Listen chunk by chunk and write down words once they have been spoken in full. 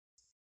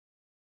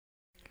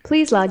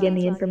Please log in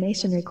the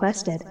information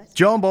requested.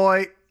 John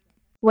Boy.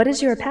 What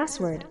is your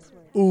password?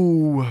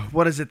 Ooh,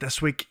 what is it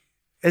this week?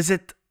 Is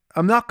it,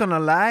 I'm not gonna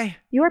lie?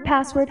 Your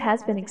password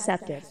has been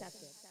accepted.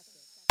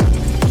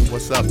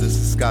 What's up? This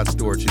is Scott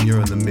Storch, and you're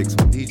in the mix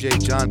with DJ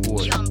John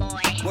Boy.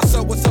 What's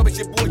up? It's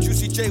your boy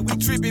Juicy J. We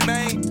trippy,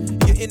 man.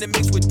 You're in the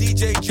mix with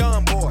DJ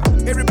John Boy.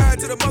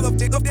 Everybody to the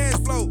motherfucking dance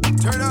floor.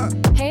 Turn up.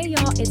 Hey,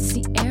 y'all, it's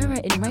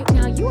Sierra, and right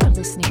now you are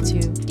listening to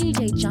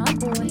DJ John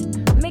Boy.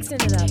 Mixing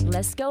it up.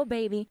 Let's go,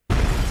 baby.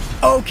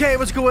 Okay,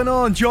 what's going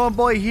on? John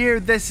Boy here.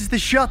 This is the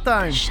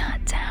Shutdown.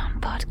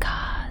 Shutdown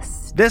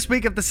Podcast. This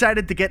week I've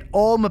decided to get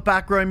all my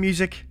background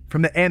music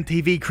from the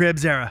MTV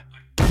Cribs era.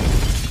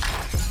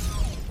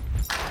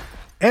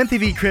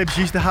 MTV Cribs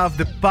used to have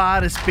the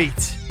baddest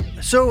beats,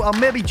 so I'll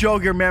maybe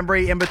jog your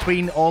memory in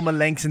between all my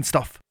links and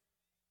stuff.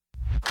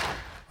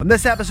 On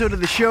this episode of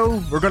the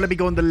show, we're going to be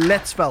going to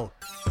Litzville.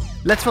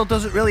 Litzville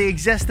doesn't really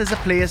exist as a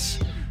place,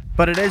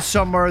 but it is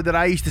somewhere that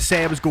I used to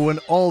say I was going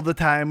all the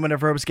time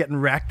whenever I was getting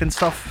wrecked and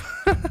stuff.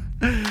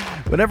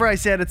 Whenever I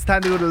said it's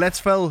time to go to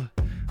Litzville,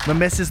 my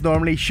missus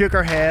normally shook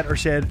her head or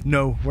said,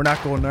 no, we're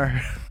not going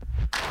there.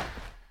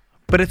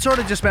 But it sort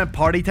of just meant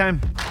party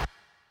time.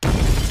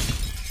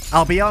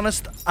 I'll be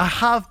honest, I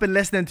have been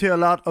listening to a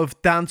lot of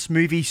dance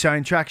movie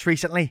soundtracks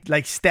recently,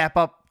 like Step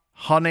Up,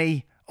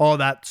 Honey, all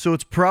that, so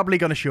it's probably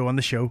going to show on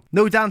the show.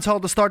 No dance hall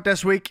to start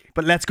this week,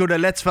 but let's go to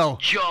Litzville.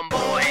 John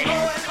Boy.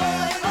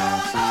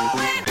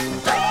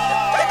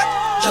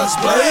 Just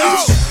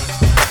blaze.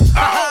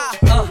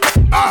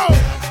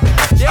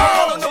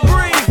 Yeah, on the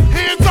breeze.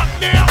 Hands up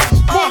now,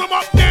 pull them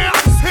up now.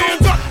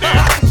 Hands up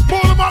now,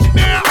 pull them up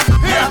now.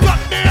 Hands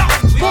up now,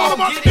 pull them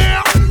up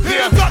now.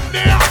 Hands up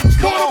now,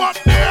 pull them up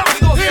now.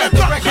 Hands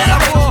up now,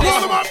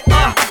 pull them up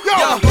now.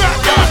 Yo,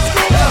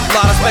 a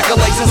lot of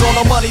speculations on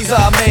the monies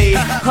I made,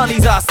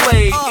 honeys I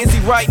slayed. Is he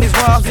writing his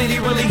rhymes? Did he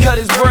really cut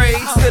his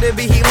braids? Could it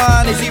be he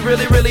lying? Is he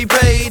really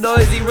paid? Or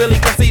is he really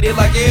conceited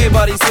like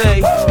everybody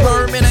say?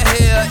 Perm in the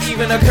hair,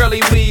 even a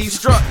curly weave.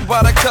 Struck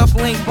by the cuff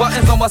link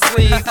buttons on my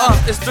sleeve.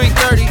 It's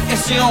 3:30 and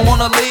she don't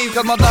wanna leave,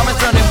 cause my diamond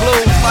turning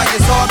blue like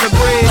it's hard to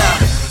breathe.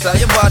 Tell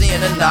your body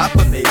in a knot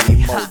for me.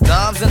 More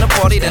dimes in the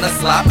party than a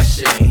slot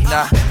machine.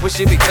 Wish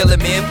you be filling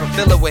me in from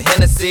filler with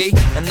Hennessy.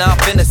 And now I'm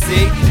finna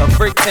see a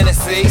freak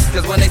Tennessee's.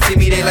 Cause when they see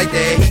me, they like,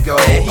 there he go.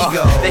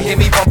 They hear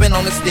me bumping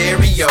on the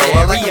stereo.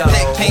 I like a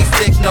thick, can't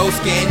stick, no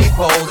skinny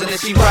pose. And if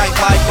she right,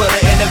 might put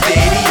her in the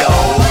video.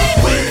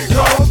 we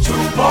come to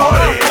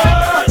party.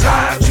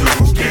 Time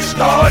to get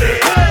started.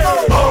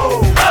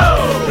 Oh,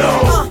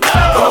 no.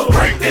 Don't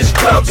break this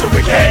club till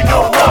we can't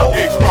no more.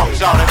 It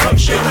crunks on it, crunk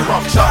shit,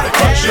 crunks on it,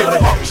 crunk shit,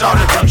 crunks on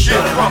it, crunk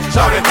shit, crunks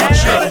on it, crunk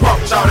shit,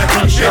 crunks on it,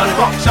 crunk shit,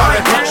 crunks on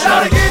it, crunks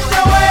on it. Get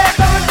your ass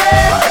on the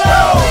dance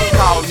floor.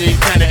 Call me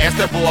Kenny, ask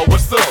that boy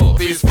what's up.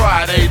 This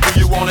Friday, do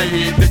you wanna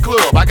hit the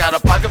club? I got a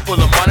pocket full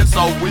of money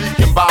so we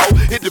can ball.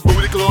 Hit the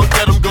booty club,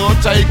 get them good,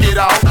 take it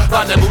off.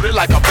 Line that booty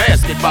like a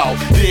basketball.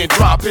 Then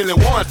drop Hilly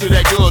one to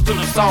that girl till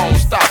the song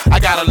stop. I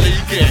got a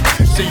leak in,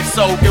 she's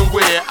soaking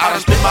wet. I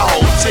done spent my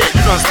whole check,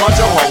 you done spent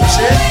your whole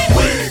check.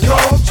 We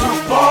come to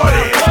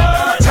party,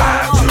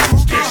 time to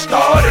get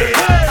started.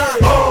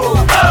 Oh,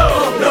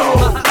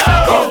 no,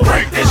 don't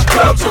break this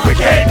club till we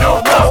can't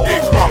no more.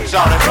 It crunks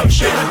on it, crunk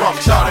shit,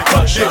 crunks on it,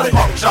 crunk shit,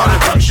 crunks on it,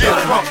 crunk shit,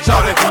 crunks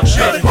on it, crunk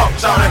shit,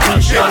 crunks on it,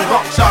 crunk shit,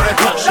 crunks on it,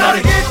 crunks on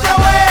it. Get your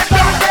ass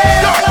on the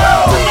dance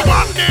floor. Do the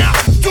walk now,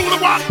 do the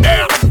walk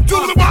now, do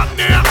the walk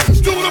now,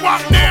 do the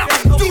walk now,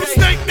 do the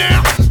snake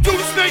now, do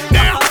the snake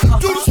now,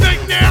 do the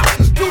snake now,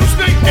 do the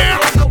snake now,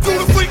 do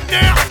the freak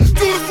now,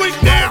 do the freak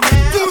now,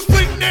 do the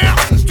freak now,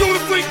 do the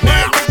freak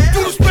now,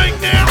 do the spank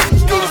now,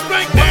 do the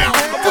spank now,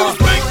 do the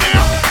spank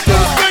now, do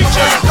the spank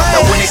now.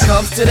 Now when it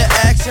comes to the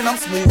action, I'm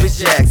smooth as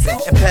Jackson.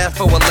 And path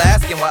for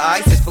Alaskan while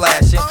ice is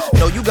flashing.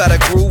 Know you got a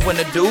groove when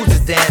the dudes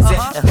is dancing.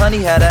 And honey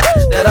had a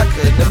that I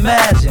couldn't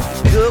imagine.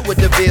 Good with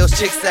the bills,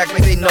 chicks act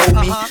like they know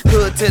me.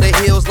 Hood to the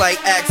hills like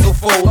Axel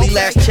Foley.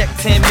 Last check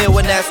 10 mil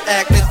and that's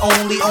acting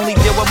only. Only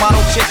deal with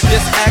model chicks,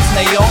 just ask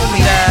Naomi.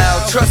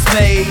 Now trust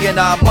me and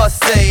I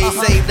must say,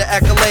 save the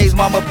accolades,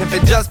 mama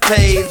pimpin' just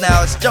pays.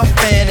 Now it's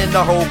jumpin' and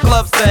the whole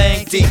club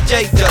saying,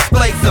 DJ just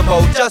play some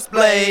more, just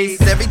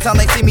blaze. Every time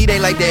they see me they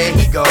like, there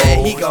he go.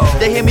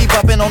 They hear me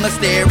bumping on the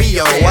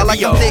stereo. I like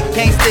them thick,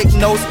 can't stick,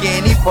 no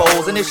skinny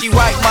pose. And if she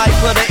right, might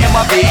put her in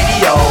my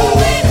video.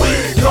 We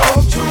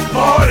come to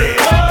party,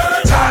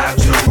 time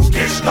to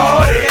get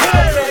started.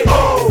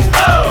 Oh,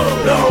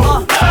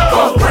 no,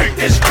 don't break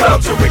this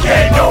club till we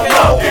can't no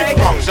more. It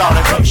crunks on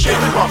it, crunk shit,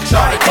 crunks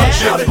on it, crunk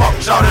shit,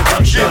 crunks on it,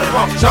 crunk shit,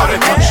 crunks on it,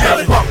 crunk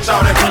shit, crunks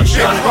on it, crunk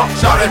shit,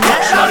 crunks on it,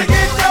 crunks on it.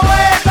 Get your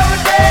ass on the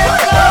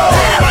dance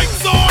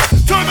floor.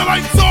 Turn the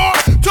lights on,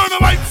 turn the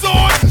lights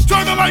on,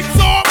 turn the lights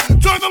on,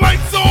 turn the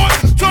lights on,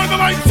 turn the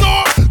lights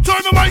on,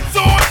 turn the lights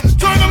on,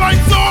 turn the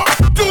lights on.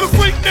 Do the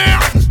freak now,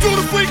 do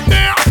the freak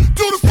now,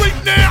 do the freak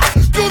now,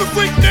 do the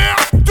freak now,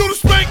 do the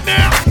spank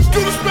now,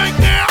 do the spank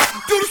now,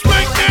 do the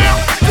spank now,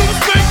 do the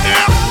spank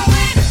now.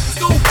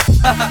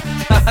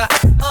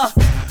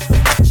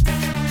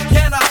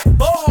 Can I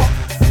ball?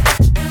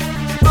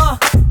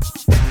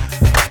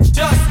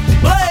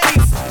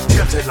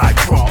 like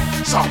drunk,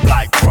 soft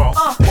like drunk.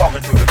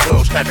 Walking through the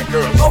club, slapping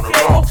girls on the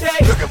rump.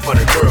 Looking for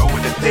the girl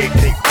with the thick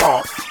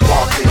pump.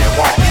 Walk in and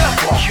walk.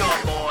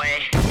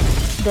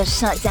 The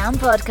Shutdown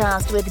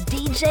Podcast with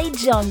DJ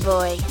John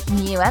Boy.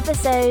 New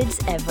episodes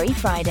every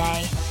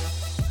Friday.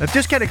 I've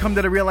just kind of come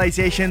to the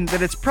realization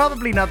that it's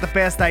probably not the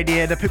best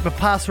idea to put my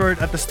password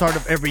at the start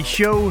of every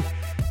show,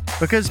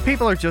 because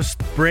people are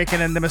just breaking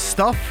into my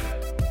stuff.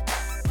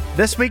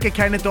 This week it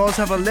kind of does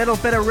have a little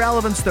bit of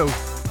relevance though.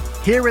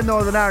 Here in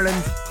Northern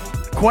Ireland,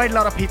 quite a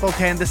lot of people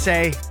tend to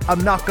say,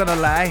 "I'm not gonna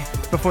lie,"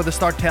 before they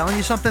start telling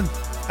you something.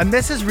 And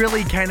this has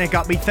really kind of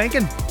got me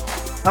thinking.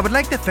 I would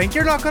like to think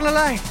you're not gonna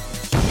lie.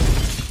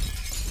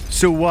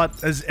 So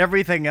what, is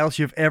everything else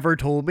you've ever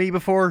told me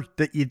before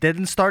that you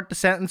didn't start the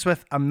sentence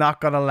with "I'm not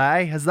gonna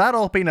lie," has that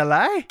all been a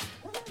lie?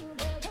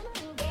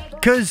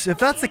 Because if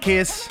that's the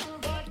case,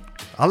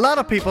 a lot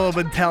of people have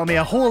been telling me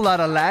a whole lot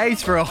of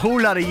lies for a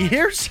whole lot of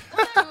years.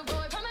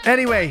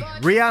 Anyway,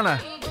 Rihanna,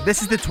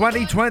 this is the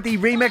 2020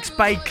 remix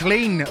by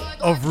Clean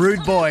of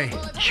Rude Boy.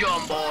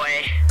 John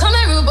Boy. Come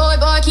here, rude boy,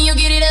 boy, can you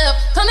get it up?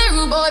 Come here,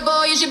 rude boy,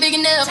 boy, is you big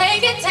enough?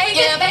 Take it,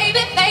 yeah, baby,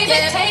 baby,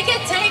 yeah, take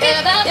it,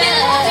 yeah.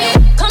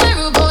 Come here,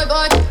 rude boy,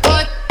 boy,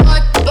 boy, boy,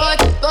 boy,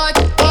 boy,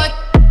 boy.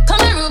 Come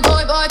here, rude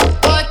boy, boy,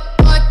 boy,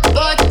 boy,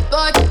 boy,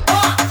 boy.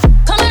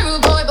 Come here, rude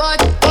boy, boy,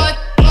 boy,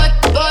 boy,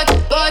 boy,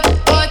 boy,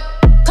 boy.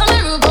 Come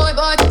here, rude boy,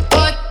 boy,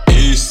 boy.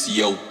 It's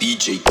your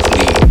DJ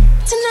Clean.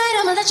 Tonight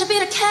I'ma let you be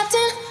the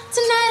captain.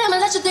 Tonight I'ma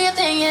let you do your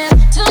thing, yeah.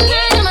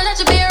 Tonight I'ma let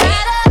you be a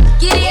rider.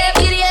 Giddy up,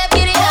 giddy up,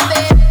 giddy up,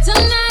 babe.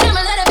 Tonight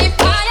I'ma let it be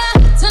fire.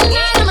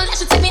 Tonight I'ma let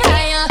you take me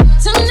higher.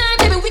 Tonight,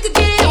 baby, we could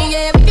get it on,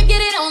 yeah. We could get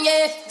it on,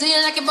 yeah. Do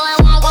you like it, boy?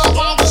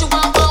 What you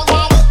want,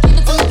 give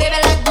it to me, baby,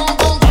 like boom,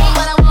 boom, boom.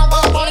 What I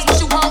want is what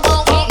you want,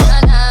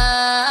 nah,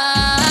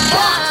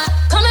 nah.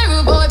 Come here,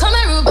 rude boy, come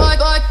here, rude boy,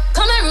 boy.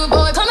 Come here, rude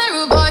boy, come here,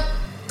 rude boy.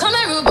 Come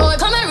here, rude boy,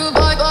 come here, rude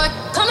boy, boy.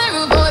 Come here,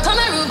 rude boy, come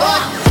here, rude boy.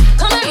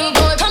 Come here, rude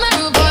boy, come here,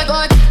 rude boy,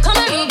 boy. Come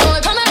here, rude boy,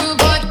 come here, rude boy.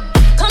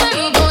 Come here,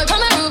 rude boy, come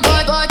here, rude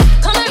boy, boy.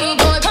 Come here, rude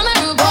boy, come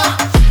here, rude boy.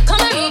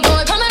 Come here, rude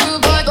boy, come here,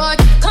 rude boy, boy.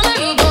 Come here,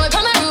 rude boy,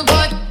 come here, rude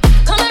boy.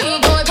 Come here,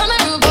 rude boy, come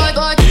here, rude boy,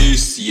 boy.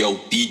 It's your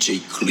DJ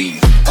Clean.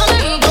 Come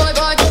here, rude boy,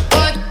 boy,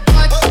 boy,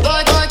 boy, boy,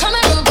 boy. Come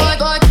here, rude boy,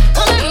 boy.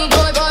 Come here, rude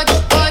boy, boy,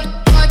 boy, boy,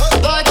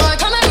 boy, boy.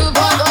 Come here, rude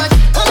boy, boy.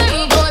 Come here,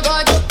 rude boy, boy,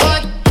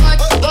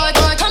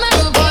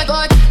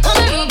 boy, boy, boy, boy. Come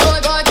here, rude boy,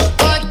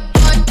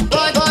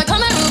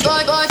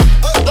 boy.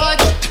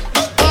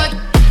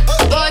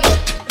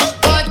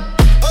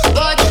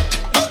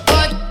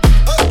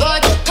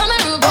 Come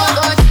here, rude boy,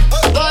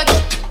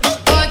 boy,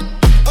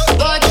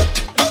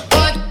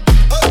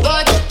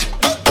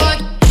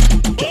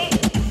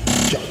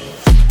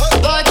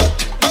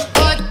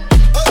 boy,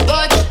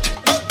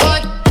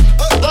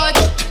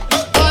 boy,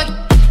 boy,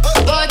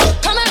 boy.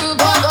 Come here, rude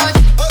boy, boy,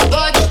 boy, boy,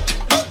 boy,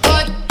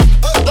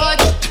 boy, boy,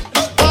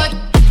 boy, boy,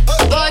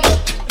 boy,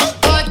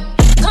 boy.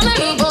 Come here,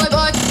 rude boy,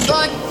 boy,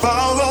 boy,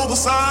 Follow the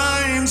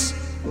signs,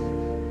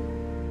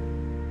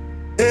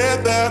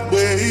 head that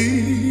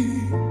way.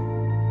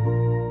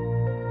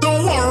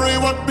 Don't worry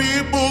what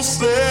people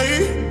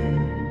say,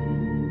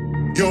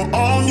 you're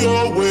on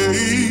your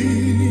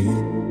way.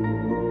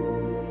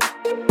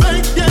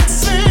 They can't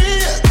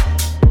see it,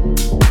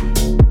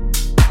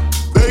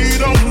 they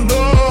don't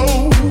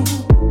know,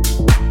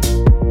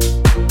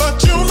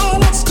 but you know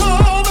what's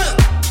coming.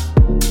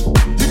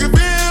 You can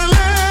feel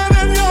it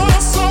in your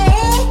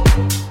soul.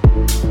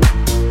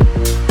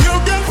 You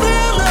can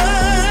feel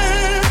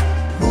it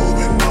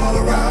moving all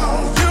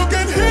around. You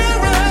can hear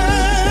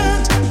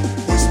it,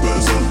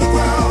 whispers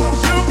underground.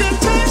 You can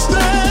taste it,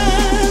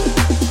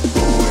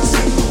 oh, it's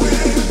in the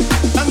wind.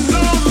 And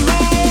no, no,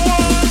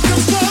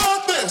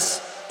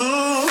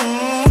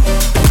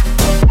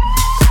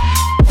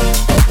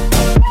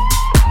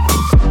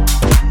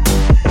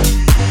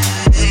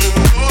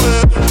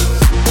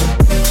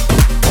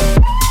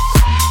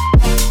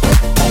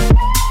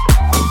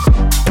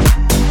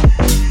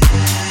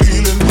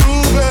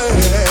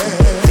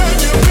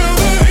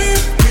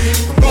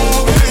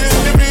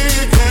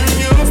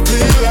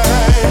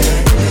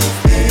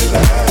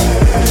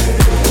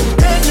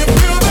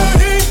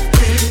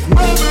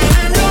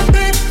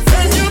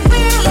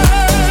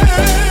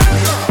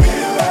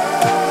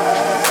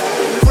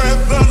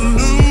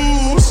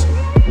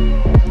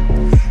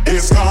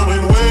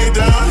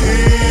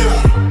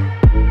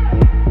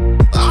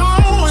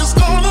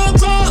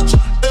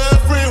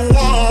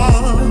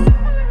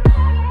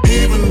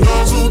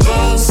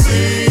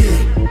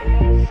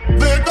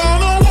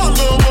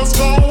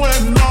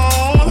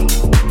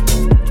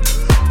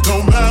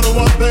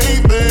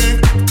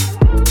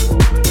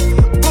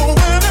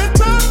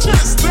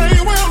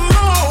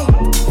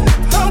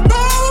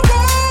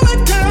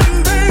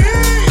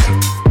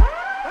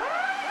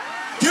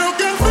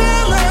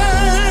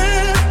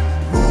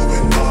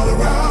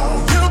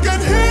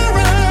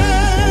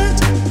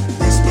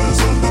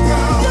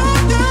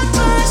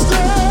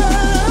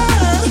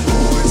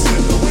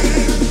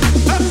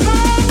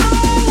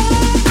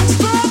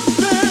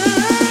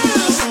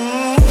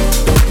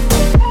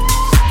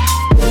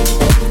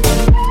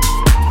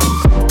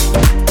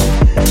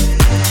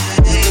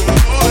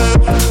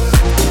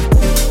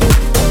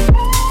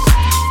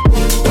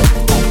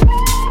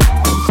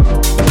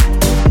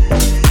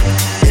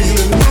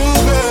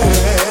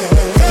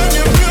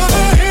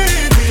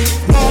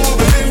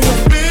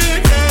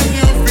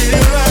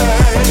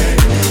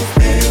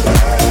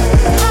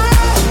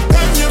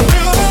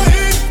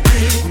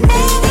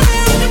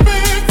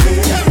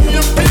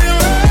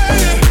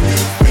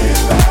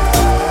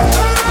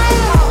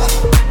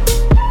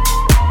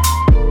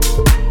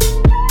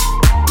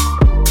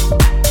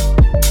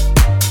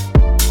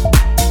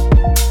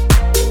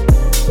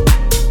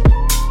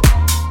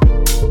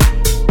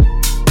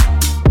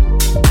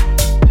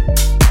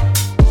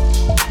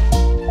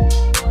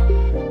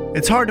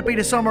 It's hard to beat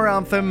a summer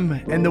anthem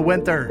in the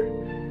winter.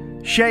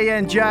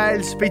 Cheyenne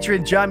Giles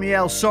featuring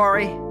Jamiel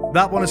Sorry.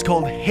 That one is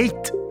called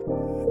Heat.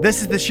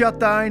 This is The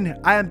Shutdown.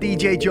 I am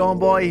DJ John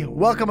Boy.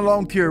 Welcome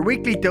along to your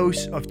weekly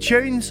dose of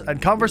tunes and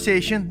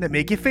conversation that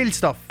make you feel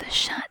stuff. The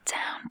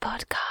Shutdown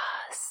Podcast.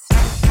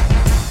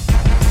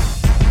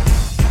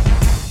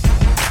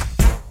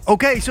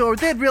 Okay, so I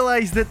did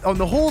realise that on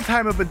the whole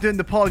time I've been doing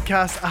the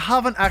podcast, I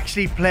haven't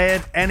actually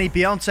played any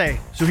Beyonce.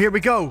 So here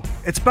we go.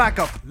 It's back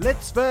up.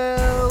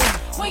 Litzville.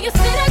 When you see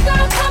that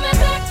girl coming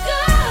back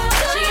up,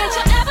 she ain't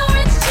your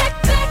average chick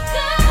back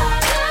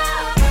up.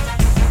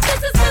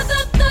 This is for the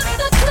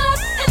club,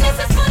 and this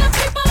is for the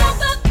people on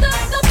the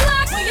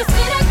block. When you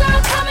see that girl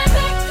coming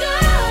back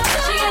up,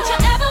 she ain't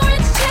your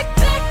average chick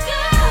back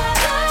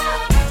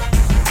up.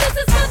 This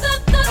is for the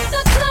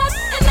club,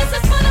 and this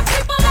is for the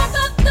people on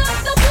the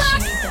block.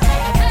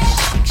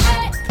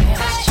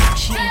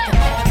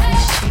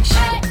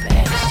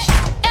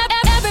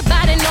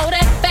 Everybody know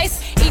that face,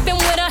 even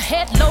with her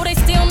head low, they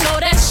still know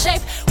that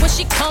shape. When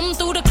she come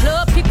through the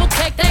club, people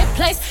take their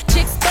place.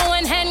 Chicks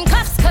throwing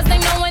handcuffs, cause they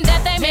knowing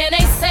that they man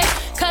ain't safe.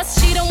 Cause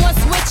she the one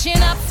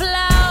switching up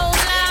flow.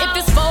 If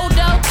it's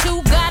photo,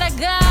 two gotta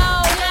go.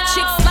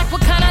 Chicks like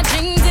what kind of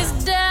jeans is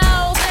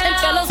dope. And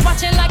fellas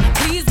watching like,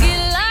 please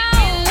get low.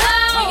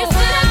 When you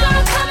see that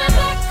girl coming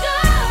back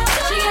up,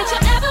 she ain't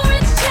your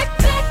average chick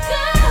back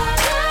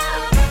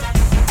up.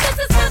 This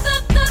is for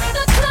the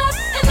club,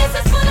 and this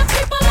is for the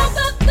people on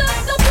the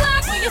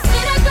block. When you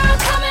see that girl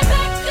coming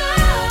back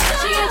up,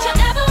 she ain't your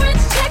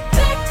average chick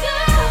back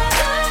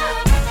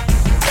up.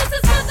 This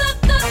is for the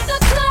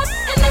club,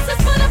 and this is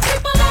for the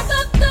people on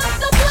the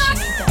block.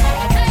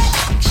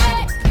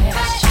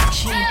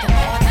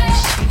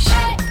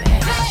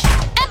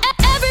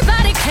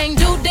 Everybody can't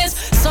do this.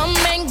 Some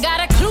ain't got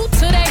a clue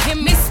till they hear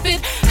me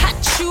spit. Hot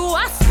you,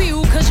 I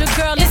spew, cause your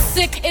girl is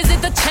sick. Is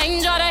it the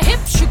change or the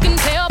hips? You can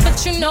tell,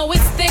 but you know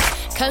it's thick.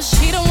 Cause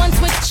she the one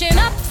switching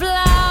up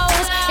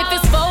flows. If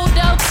it's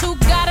photo, two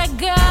gotta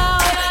go.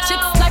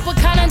 Chicks like what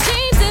kind of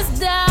jeans is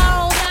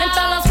down. And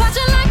fellas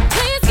watching like,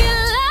 please get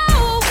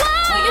low.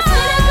 When you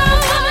see that girl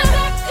coming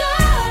back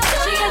up,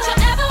 she ain't your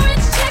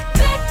average chick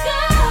back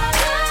up.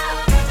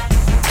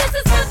 This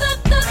is for the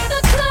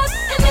club,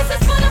 and this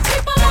is for the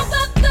people on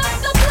the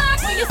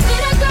block. When you see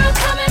that girl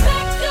coming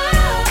back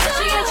up,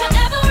 she ain't your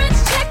average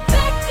chick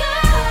back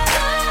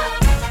up.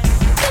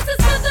 This is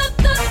for the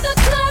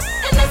club,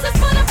 and this is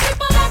for the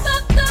people on the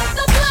block.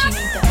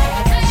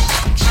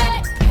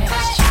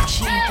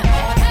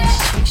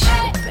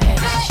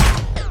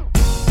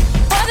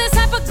 For this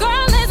type of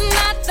girl is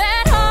not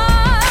that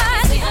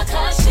hard. See her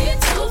cause she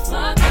too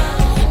far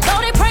gone.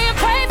 Though they pray and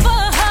pray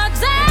for her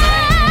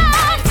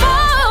downfall.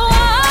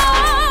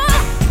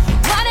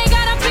 Why they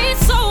gotta be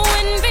so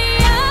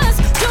envious?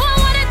 Doing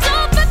what it do,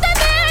 but they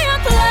be a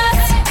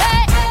plus.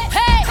 Hey,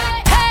 hey,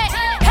 hey, hey,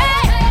 hey,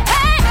 hey,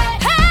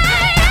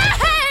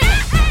 hey.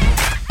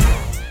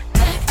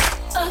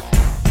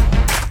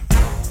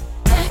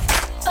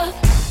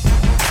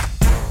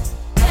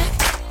 Back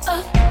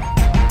up.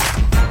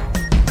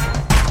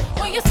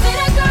 When you see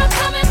that girl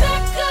coming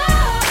back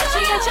up, she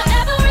ain't your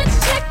average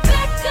chick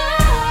back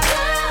up.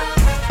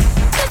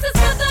 This is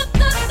for the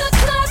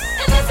club,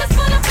 and this is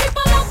for the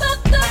people on the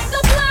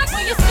block.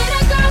 When you see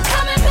that girl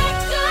coming back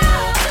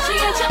up, she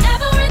ain't your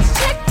average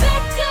chick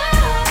back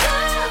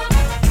up.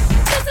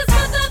 This is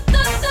for the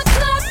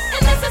club,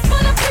 and this is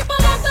for the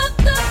people on the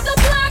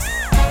block.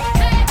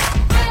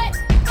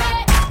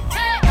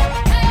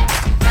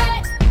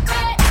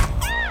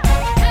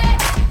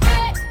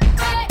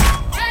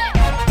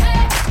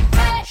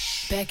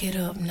 Back it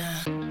up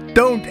now.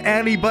 Don't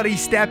anybody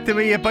step to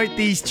me about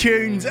these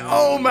tunes.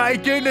 Oh my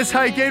goodness,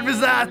 how good was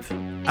that?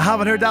 I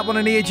haven't heard that one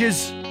in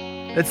ages.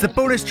 It's the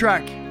bonus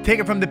track,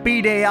 taken from the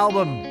B-Day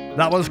album.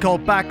 That one's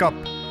called Back Up.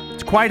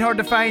 It's quite hard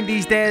to find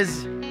these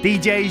days.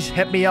 DJs,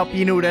 hit me up,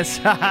 you know this.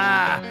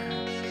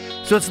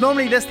 So it's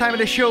normally this time of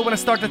the show when I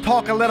start to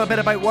talk a little bit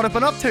about what I've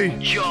been up to.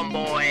 John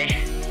Boy.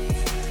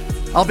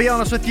 I'll be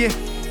honest with you,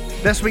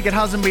 this week it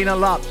hasn't been a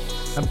lot.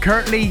 I'm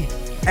currently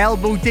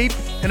elbow deep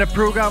in a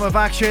program of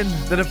action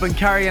that I've been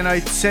carrying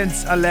out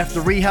since I left the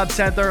rehab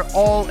centre,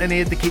 all in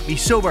aid to keep me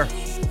sober.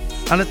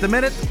 And at the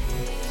minute,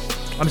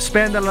 I'm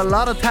spending a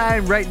lot of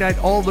time writing out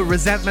all the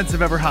resentments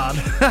I've ever had.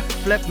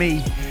 Flip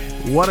me,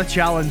 what a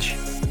challenge.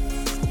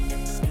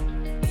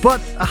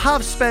 But I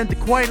have spent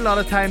quite a lot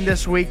of time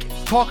this week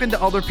talking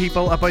to other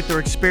people about their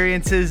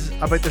experiences,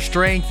 about their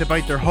strength,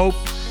 about their hope,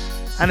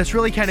 and it's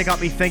really kind of got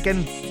me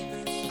thinking.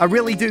 I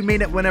really do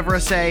mean it whenever I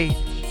say,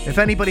 if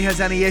anybody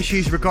has any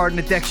issues regarding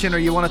addiction, or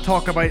you want to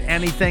talk about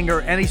anything or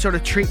any sort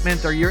of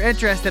treatment, or you're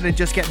interested in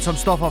just getting some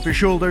stuff off your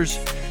shoulders,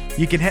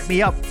 you can hit me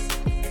up.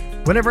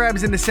 Whenever I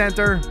was in the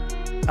centre,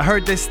 I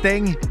heard this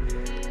thing,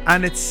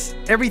 and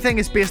everything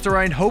is based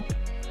around hope.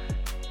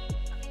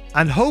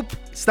 And hope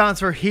stands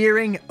for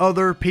hearing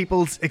other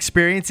people's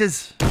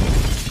experiences.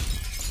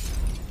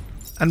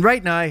 And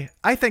right now,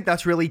 I think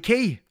that's really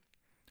key.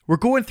 We're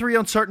going through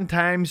uncertain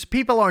times,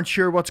 people aren't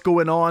sure what's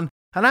going on,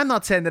 and I'm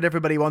not saying that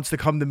everybody wants to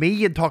come to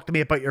me and talk to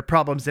me about your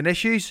problems and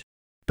issues,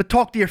 But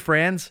talk to your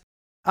friends.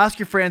 Ask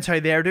your friends how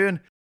they're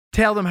doing.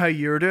 Tell them how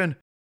you're doing.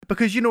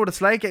 Because you know what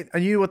it's like, and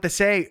you know what they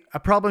say,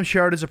 a problem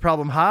shared is a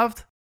problem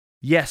halved.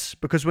 Yes,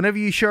 because whenever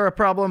you share a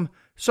problem,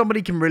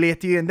 somebody can relate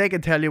to you and they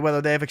can tell you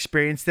whether they've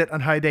experienced it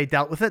and how they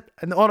dealt with it,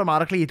 and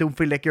automatically you don't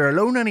feel like you're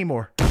alone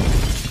anymore.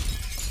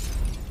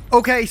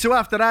 Okay, so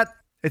after that,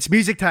 it's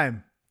music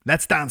time.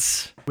 Let's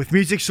dance with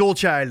Music Soul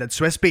Child and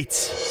Swiss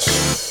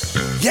Beats.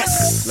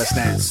 Yes! Let's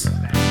dance.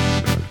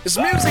 It's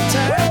music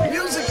time!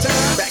 Music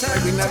time! Back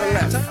like we never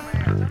left.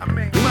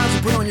 You might as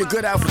well put on your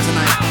good outfit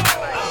tonight.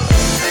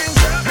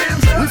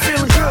 We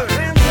feeling good.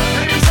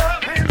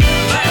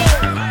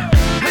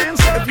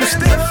 If you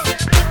stiff,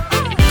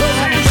 go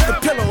home and put the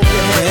pillow over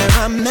your head.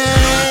 Where I'm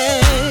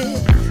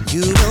at,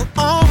 you will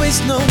always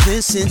know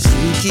this since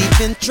you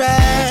keep in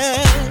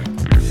track.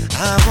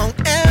 I won't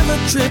ever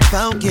trip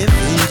out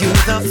giving you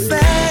the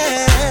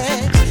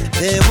facts.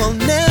 There will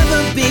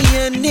never be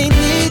any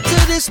need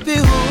to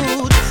dispute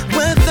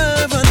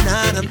whether or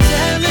not I'm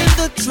telling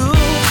the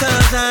truth.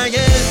 Cause I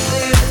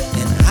am,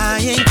 and I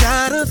ain't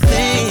got a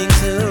thing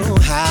to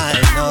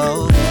hide,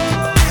 no,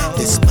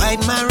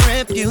 despite my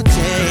reputation.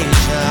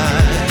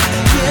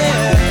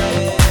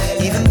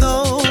 Yeah, even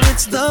though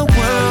it's the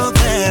world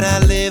that I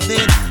live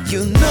in,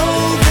 you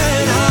know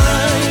that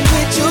I'm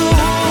with you.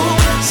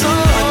 So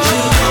what you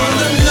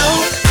wanna know,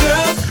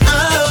 girl,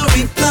 I'll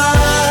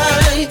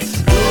reply.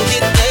 You'll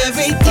get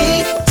every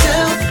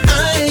detail,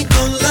 I ain't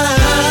gon'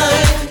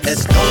 lie.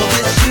 As long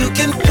as you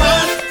can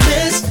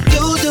promise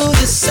you'll do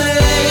the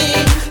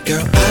same,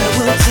 girl, I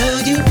will tell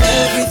you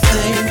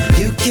everything.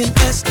 You can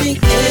ask me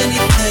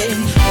anything.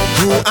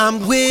 Who I'm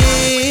with,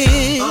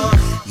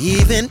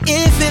 even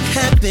if it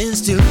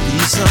happens to be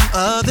some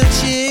other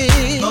chick.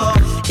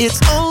 It's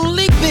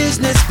only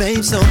business,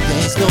 babe, so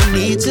there's no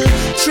need to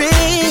trip.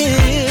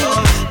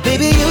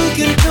 Baby, you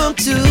can come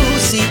too.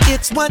 See,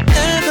 it's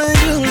whatever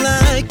you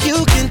like,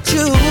 you can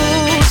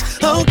choose.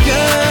 Oh,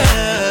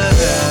 girl,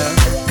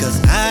 cause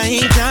I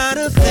ain't got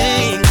a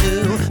thing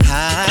to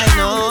hide,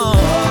 no,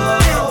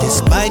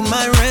 despite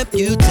my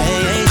reputation.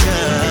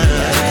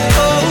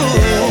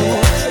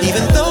 Oh,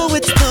 even though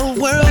it's the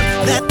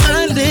world that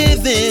I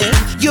live in,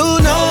 you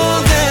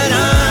know that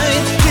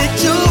I'm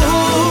with you.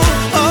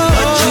 Oh,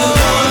 what you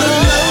wanna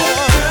know,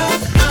 girl,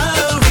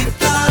 I'll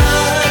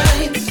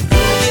reply.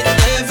 You'll get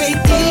every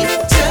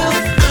detail,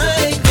 I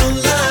ain't gon'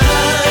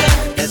 lie.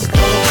 As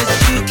long as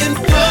you can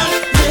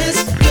promise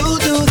you'll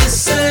do the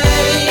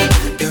same,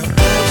 girl,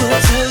 I will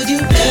tell you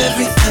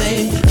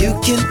everything. You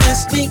can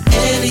ask me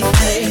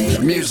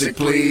anything. Music,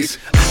 please.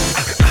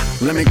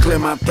 Let me clear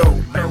my throat.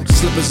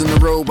 Slippers in the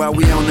road while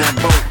we on that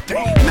boat.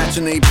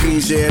 Matching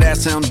APs, yeah, that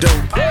sound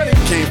dope.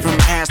 Came from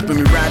Aspen,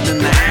 we riding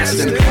in the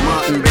Aston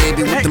Martin,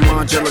 baby, with the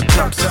Margiela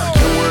tucks.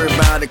 Don't worry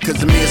about it, cause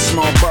to me it's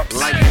small bucks.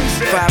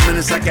 5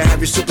 minutes, I can have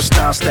your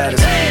superstar status.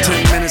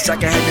 10 minutes, I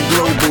can have your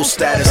global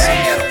status.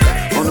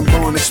 On the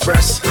Born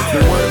Express,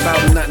 don't worry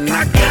about nothing,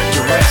 I got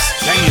your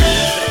rest.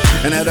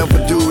 And that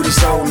other dude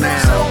is old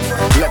now.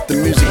 Let the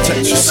music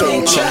touch your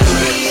soul, child.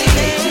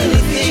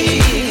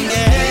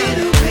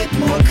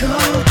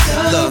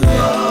 Look,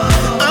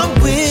 I'm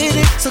with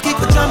it, so keep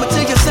the drama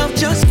to yourself,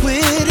 just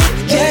quit it.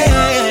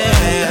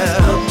 Yeah,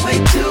 I'm way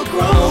too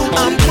grown.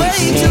 I'm way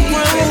too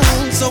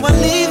grown, so I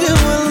leave you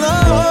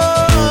alone.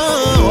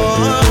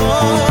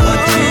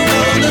 What you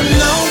wanna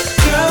know,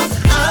 girl,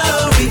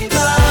 I'll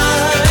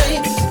reply.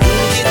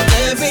 You'll get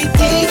every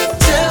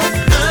detail,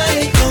 I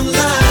ain't gon'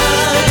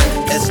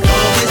 lie. As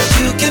long as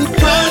you can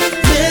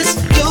promise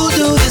you'll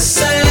do the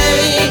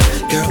same,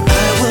 girl,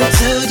 I will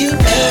tell you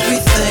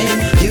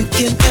everything. You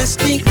can ask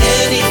me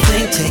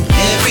anything, take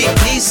every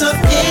piece of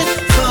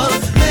information.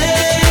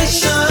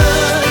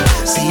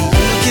 See,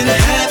 you can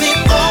have it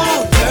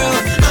all, girl,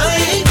 I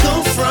ain't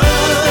gon'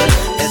 front.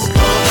 As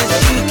long as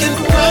you can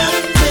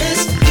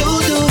promise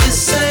you'll do the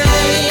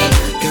same,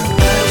 girl,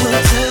 I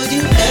will tell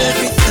you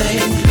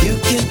everything. You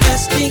can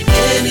ask me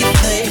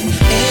anything,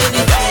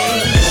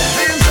 anything.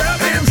 Hands up,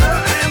 hands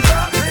up, hands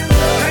up,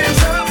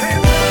 hands up,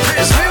 hands up.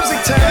 It's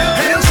music time.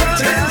 Hands up,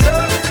 hands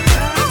up,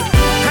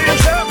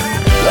 hands up.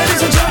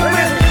 Ladies and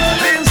gentlemen,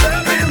 hands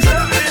up, hands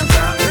up, hands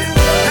up,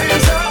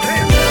 hands up,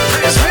 hands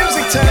up. It's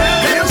music time.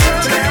 Hands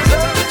up, hands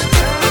up,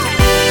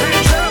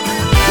 hands up.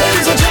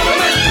 Ladies and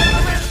gentlemen.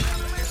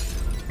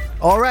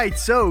 Alright,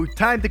 so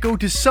time to go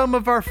to some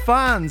of our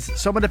fans.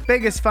 Some of the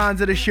biggest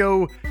fans of the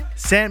show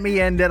sent me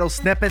in little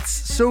snippets.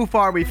 So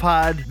far we've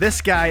had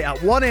this guy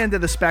at one end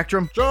of the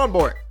spectrum. John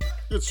Boy,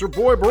 it's your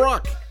boy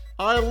Barack.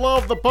 I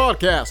love the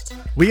podcast.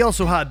 We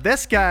also had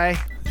this guy.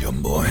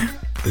 Young boy,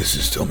 this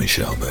is Tommy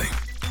Shelby.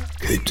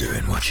 Keep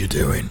doing what you're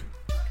doing.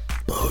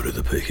 Bow to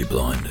the Peaky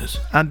Blinders.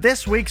 And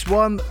this week's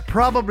one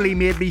probably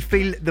made me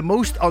feel the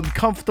most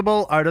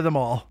uncomfortable out of them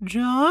all.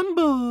 John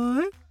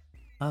Boy,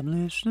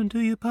 I'm listening to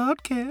your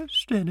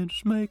podcast and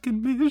it's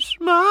making me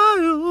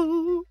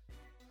smile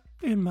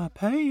in my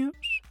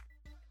pants.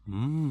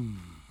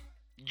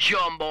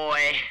 John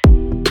Boy.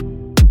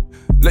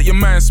 Let your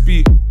man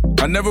speak.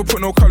 I never put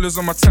no colours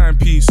on my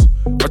timepiece.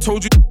 I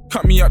told you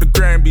cut me out the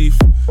grand beef.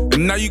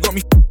 And now you got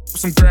me with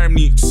some gram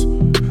neats.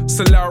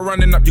 So loud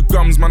running up your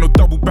gums, man, I'll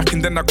double back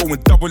and then I go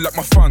and double up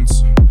my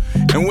funds.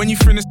 And when you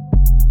finish,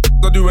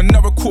 I do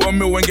another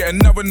 $250,000 and get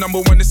another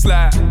number when it's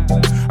like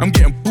I'm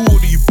getting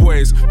bored of you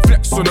boys.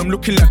 Flex on them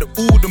looking like the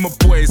old of my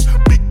boys.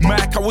 Big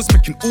Mac, I was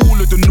making all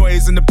of the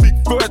noise. And the big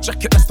fur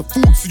jacket, that's the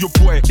thoughts of your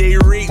boy. They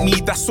rate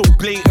me, that's so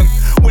blatant.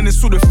 When it's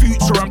for the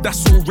future, I'm that's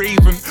so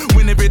raven.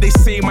 Whenever they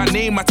say my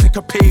name, I take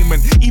a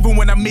payment. Even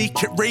when I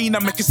make it rain, I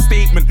make a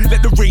statement.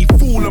 Let the rain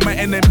fall on my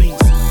enemies.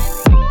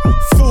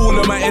 Fall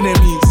on my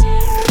enemies.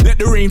 Let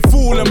the rain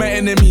fall on my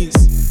enemies.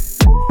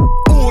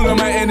 All of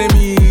my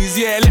enemies,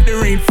 yeah, let the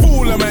rain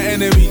fall on my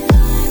enemies.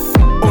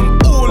 On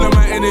all of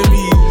my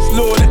enemies,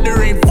 Lord, let the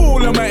rain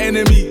fall on my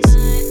enemies.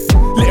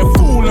 Let it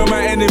fall on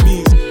my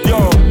enemies,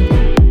 yo.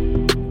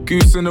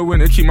 Goose in the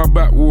winter, keep my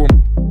back warm.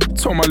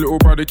 Told my little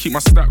brother, keep my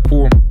stack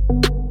warm.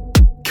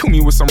 Kill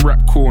me with some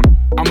rap corn.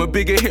 I'm a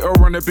bigger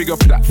hitter on a bigger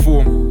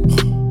platform.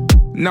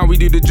 Now we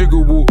do the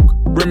jiggle walk.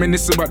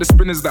 Reminiscing about the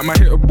spinners that my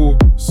hitter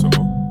bought. So,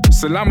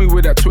 salami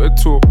with that Twitter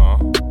talk.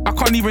 I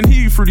can't even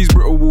hear you through these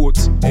Brit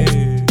Awards.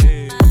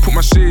 Put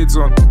my shades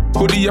on,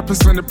 hoodie up and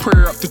send a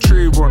prayer up to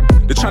Trayvon.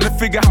 They're trying to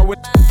figure how it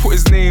put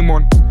his name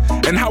on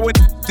and how it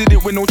did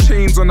it with no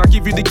chains on. I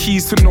give you the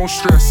keys to no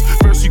stress.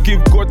 First you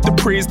give God the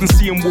praise and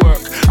see him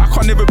work. I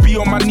can't never be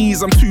on my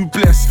knees, I'm too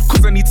blessed.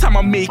 Cause anytime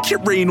I make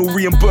it rain or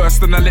reimburse,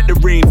 then I let the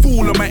rain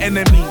fall on my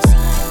enemies.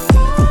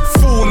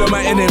 Fall on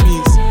my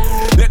enemies.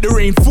 Let the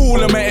rain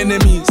fall on my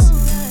enemies.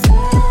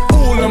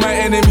 All of my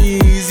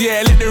enemies,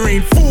 yeah, let the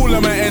rain fall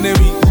on my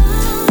enemies.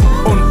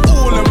 On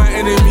all of my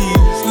enemies,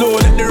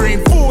 Lord, let the rain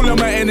fall on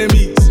my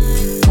enemies.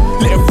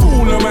 Let it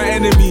fall on my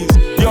enemies,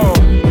 yo.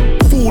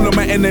 Fall on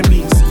my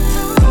enemies.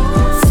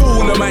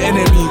 Fall on my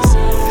enemies.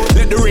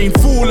 Let the rain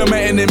fall on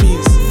my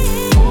enemies.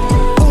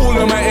 All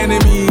of my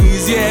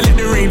enemies, yeah, let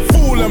the rain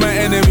fall on my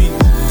enemies.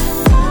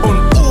 On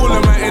all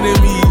of my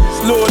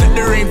enemies, Lord, let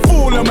the rain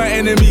fall on my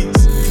enemies.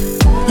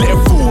 Let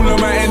it fall on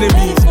my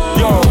enemies,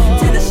 yo.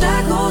 Take the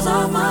shackles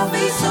off my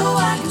feet so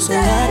I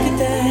can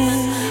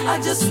dance. I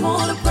just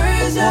wanna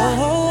praise you.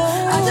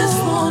 I just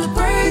wanna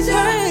praise you.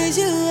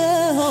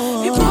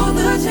 You broke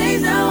the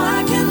chains, now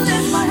I can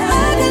lift my head.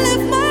 I can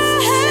lift my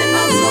head. And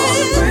I'm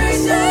gonna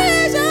praise you.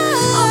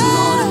 I'm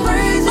gonna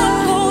praise you.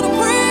 I'm gonna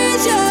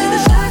praise you. Take the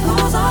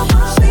shackles off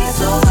my feet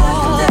so I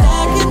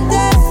can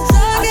dance.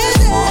 I just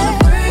wanna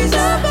praise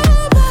you.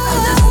 I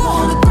just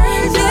wanna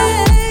praise you.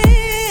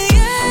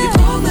 You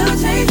broke the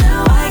chains,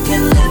 now I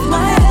can lift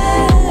my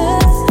head.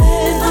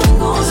 And I'm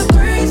gonna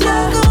praise you.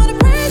 I'm gonna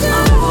praise you.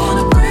 I'm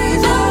gonna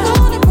praise you. I'm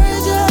gonna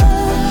praise you.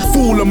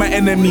 Fall on my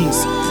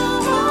enemies.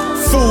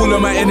 Fall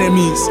on my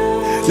enemies.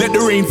 Let the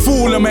rain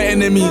fall on my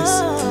enemies.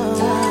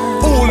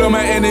 All of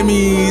my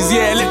enemies,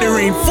 yeah, let the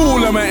rain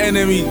fall on my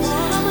enemies.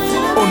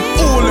 On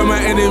all of my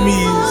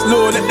enemies,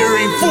 Lord, let the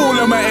rain fall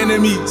on my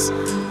enemies.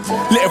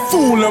 Let it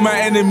fall on my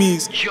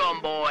enemies.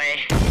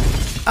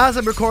 As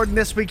I'm recording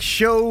this week's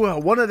show,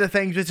 one of the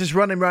things which is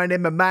running around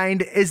in my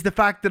mind is the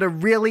fact that I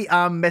really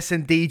am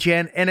missing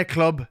DJing in a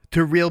club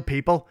to real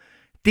people.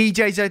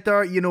 DJs out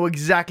there, you know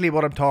exactly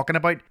what I'm talking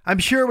about. I'm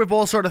sure we've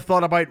all sort of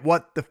thought about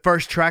what the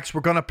first tracks we're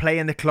going to play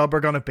in the club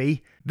are going to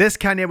be. This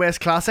Kanye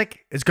West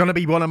classic is going to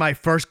be one of my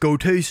first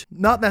go-tos.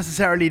 Not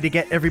necessarily to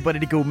get everybody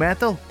to go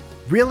mental.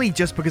 Really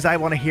just because I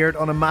want to hear it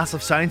on a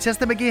massive sound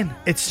system again.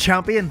 It's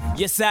Champion.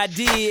 Yes, I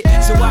did.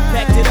 So I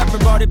packed it up and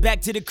brought it back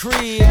to the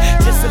crib.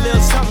 Just a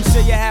little something, show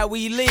you how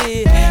we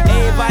live.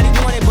 Everybody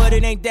want it, but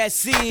it ain't that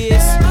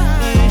serious.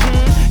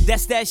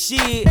 That's that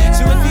shit.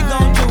 So if you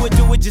gon' do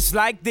it just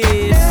like this.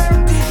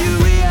 Did you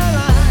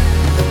realize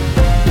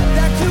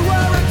that you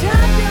are a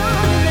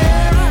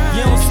champion?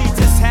 You don't see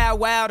just how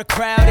wild the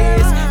crowd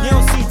is. You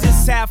don't see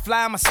just how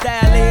fly my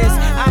style is.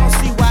 I don't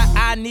see why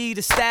I need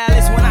a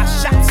stylist. When I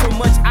shot so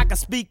much I can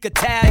speak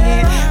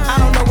Italian. I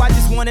don't know, I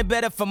just want it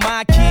better for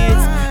my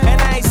kids.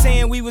 And I ain't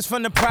saying we was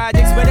from the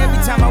projects, but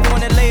every time I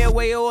wanna lay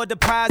away or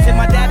deposit,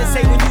 my dad'd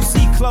say when you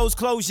see clothes,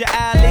 close your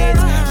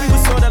eyelids. We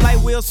was sorta like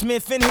Will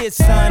Smith and his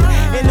son.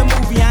 In the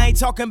movie I ain't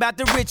talking about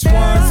the rich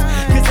ones,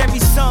 cause every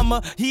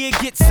summer he'd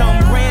get some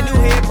brand new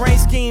hairbrain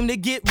scheme to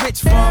get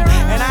rich from.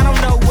 And I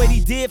don't know what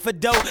he did for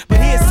dope, but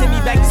he'd send me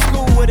back to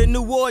school with a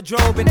new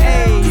wardrobe. And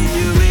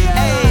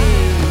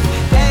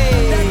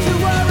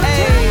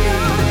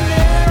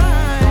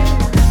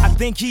I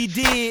think he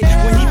did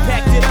when he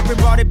packed it up and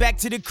brought it back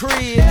to the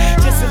crib.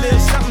 Just a little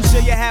something, show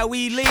you how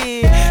we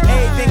live.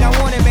 Everything I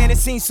wanted, man, it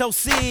seems so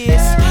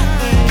serious.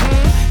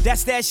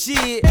 That's that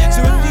shit.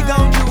 So if you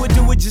gon'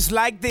 do it just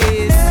like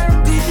this.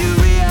 Did you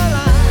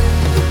realize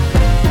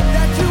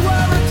that you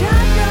are a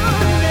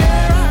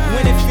champion?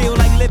 When it feel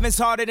like living's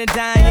harder than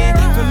dying.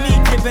 For me,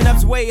 giving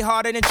up's way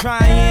harder than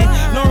trying.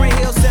 Lauryn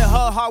Hill said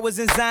her heart was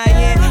in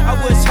Zion. I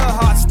wish her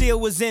heart still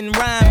was in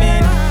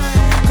rhyming.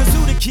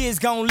 Kids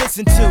gon'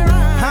 listen to,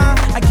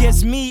 I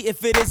guess me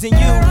if it isn't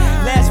you.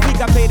 Last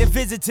week I paid a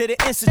visit to the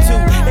institute.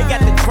 They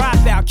got the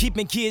dropout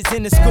keeping kids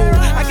in the school.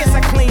 I guess I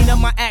clean up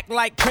my act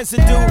like Prince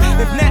would do.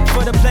 If not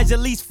for the pleasure,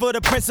 at least for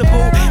the principle.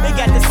 They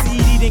got the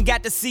CD, then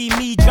got to see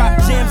me drop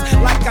gems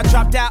like I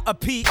dropped out a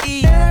PE.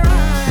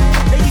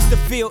 They used to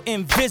feel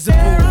invisible.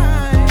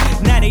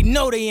 Now they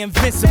know they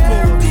invincible.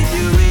 Hey,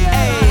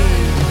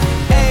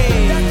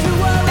 hey, hey.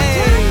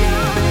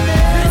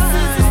 This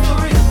is the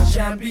story of a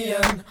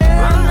champion.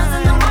 Runners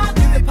in the mark,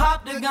 you can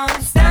pop the gun.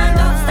 Stand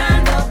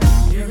up,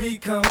 here he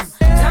comes.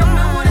 Tell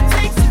me what it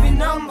takes to be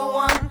number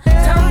one.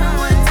 Tell me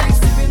what it takes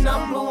to be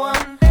number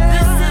one.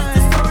 This is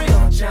the story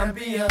of a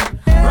champion.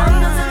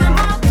 Runners in the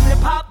mark, you can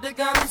pop the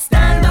gun.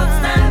 Stand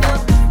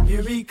up,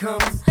 here he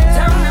comes.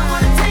 Tell me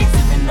what it takes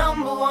to be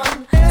number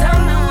one. Tell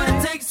me what it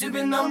takes to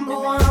be number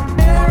one.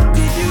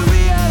 Did you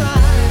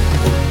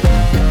realize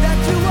that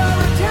you are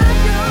a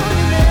champion?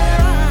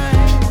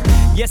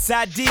 Yes,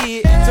 I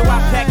did. So I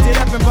packed it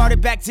up and brought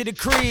it back to the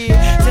crib.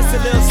 Just a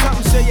little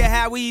something, show you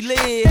how we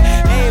live.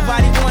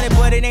 Everybody want it,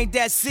 but it ain't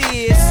that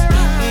serious.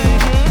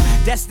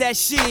 That's that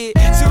shit.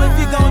 So if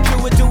you gon'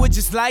 do it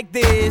just like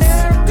this.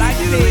 Like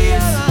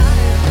this.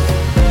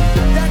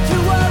 That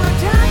you are a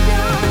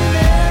champion.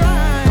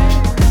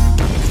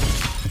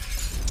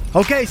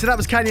 Okay, so that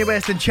was Kanye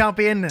West and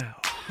Champion.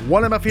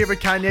 One of my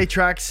favourite Kanye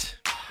tracks.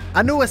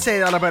 I know I say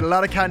that about a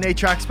lot of Kanye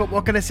tracks, but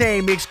what can I say?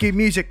 He makes good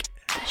music.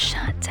 The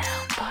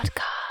Shutdown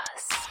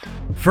Podcast.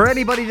 For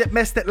anybody that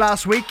missed it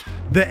last week,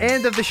 the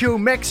end of the show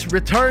mix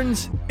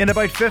returns in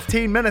about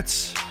 15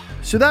 minutes.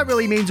 So that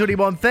really means only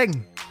one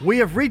thing. We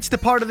have reached the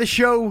part of the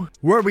show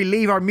where we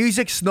leave our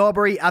music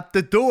snobbery at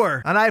the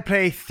door, and I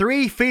play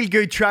 3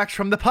 feel-good tracks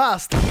from the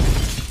past.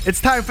 It's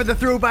time for the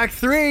Throwback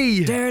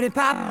 3. Dirty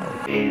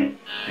Pop.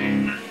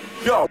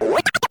 Yo.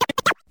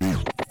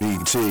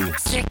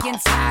 Sick and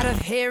tired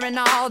of hearing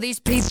all these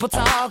people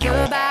talk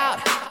about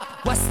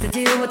what's the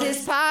deal with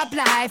this pop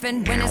life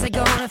and when is it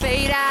gonna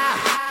fade out?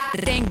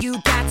 The thing you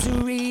got to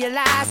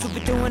realize, what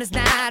we're doing is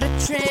not a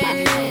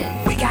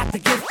trend. We got the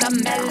gift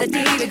of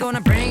melody, we're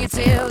gonna bring it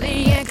till the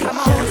end. Come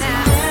on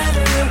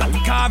now. Like the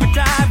car I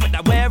drive, what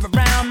I wear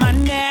around my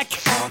neck.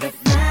 All that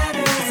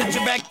matters is that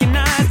you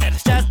recognize that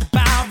it's just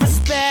about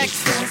respect.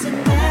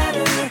 Doesn't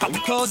matter all the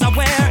clothes I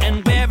wear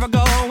and where I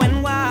go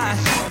and why.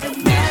 All that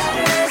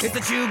matters is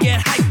that you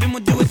get hyped and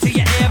we'll do it to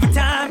you every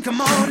time.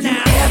 Come on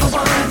now. You ever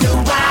wonder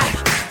why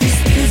this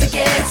music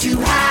gets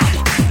you high?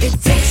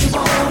 It takes you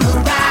on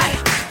a ride.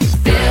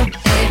 Feel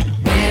it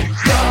when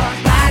your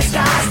body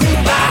starts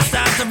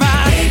to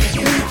ride. Baby,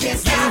 you can't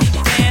stop.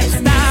 Dance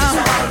now.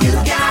 That's all you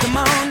got. Come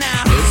on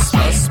now. This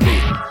must be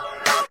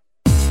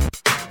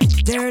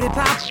Dirty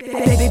Pop.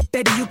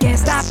 Baby, you can't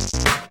stop.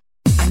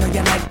 I know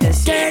you like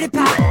this. Dirty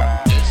Pop.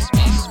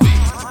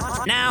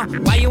 Now,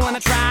 why you wanna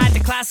try to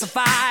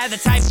classify the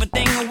type of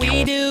thing that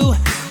we do?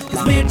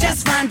 'Cause we're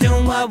just fine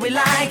doing what we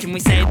like, and we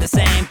say the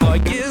same for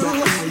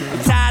you. I'm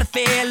tired of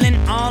feeling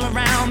all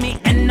around me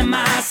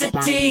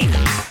animosity.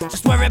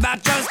 Just worry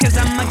about yours, 'cause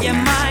I'm of your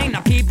mind. Now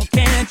people,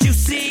 can't you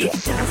see?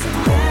 It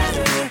doesn't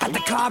matter. Got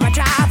the car I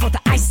drive with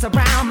the ice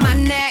around my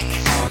neck.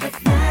 All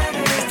that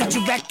matters is that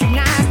you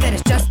recognize that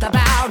it's just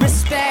about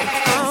respect.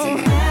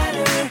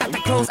 Got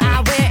the clothes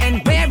I wear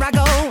and where I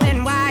go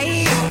and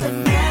why. All that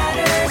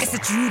matters is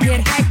that you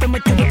get hyped and we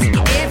do it to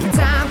you every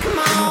time. Come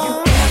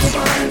on. Ever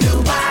wonder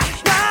why?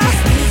 This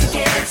music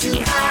gets you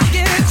high.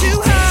 Get you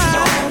high.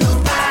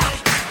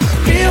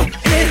 Feel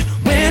it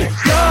when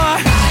your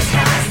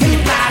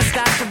body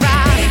starts to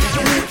ride.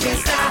 You can't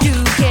stop. You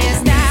can't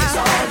stop. That's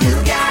all you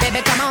got.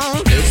 Baby, come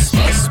on. This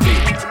must be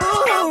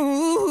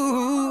Ooh.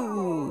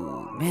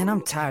 Man,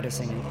 I'm tired of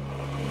singing.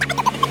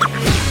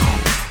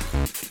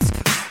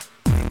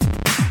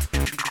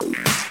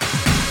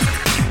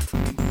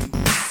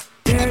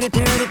 Dirty,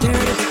 dirty,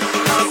 dirty.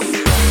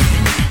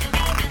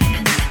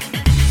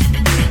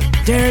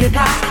 Dirty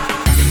Pop.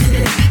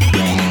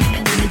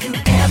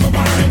 You ever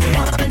wonder?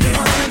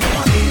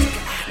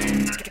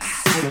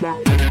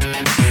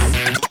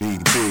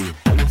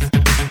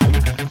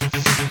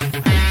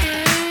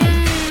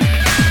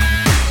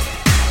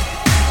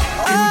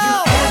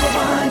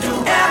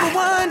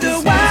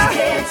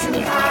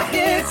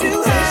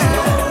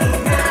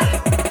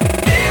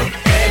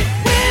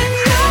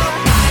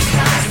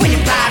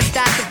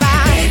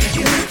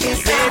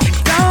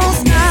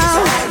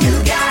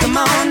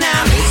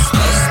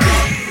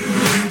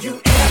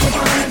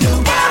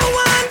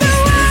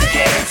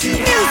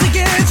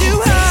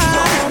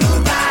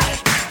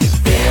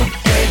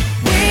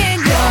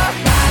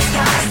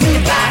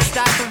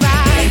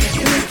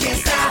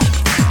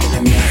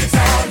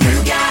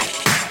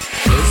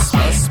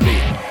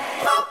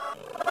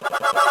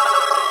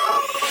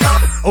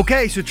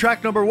 Okay, so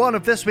track number 1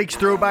 of this week's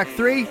Throwback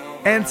 3,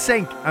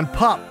 NSYNC and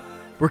Pop.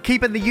 We're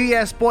keeping the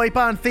US boy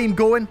band theme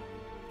going.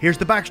 Here's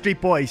the Backstreet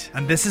Boys,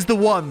 and this is the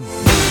one.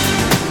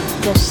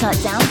 The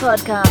Shutdown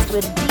Podcast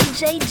with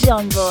DJ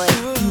John Boy.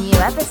 New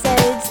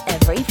episodes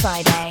every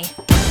Friday.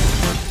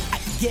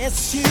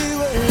 Yes, you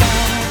were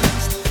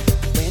lost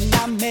when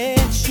I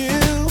met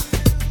you.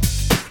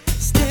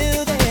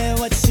 Still there,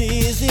 what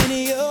tears in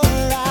your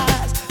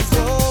eyes,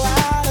 so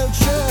out of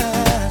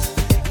trust.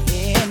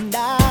 And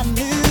I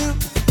knew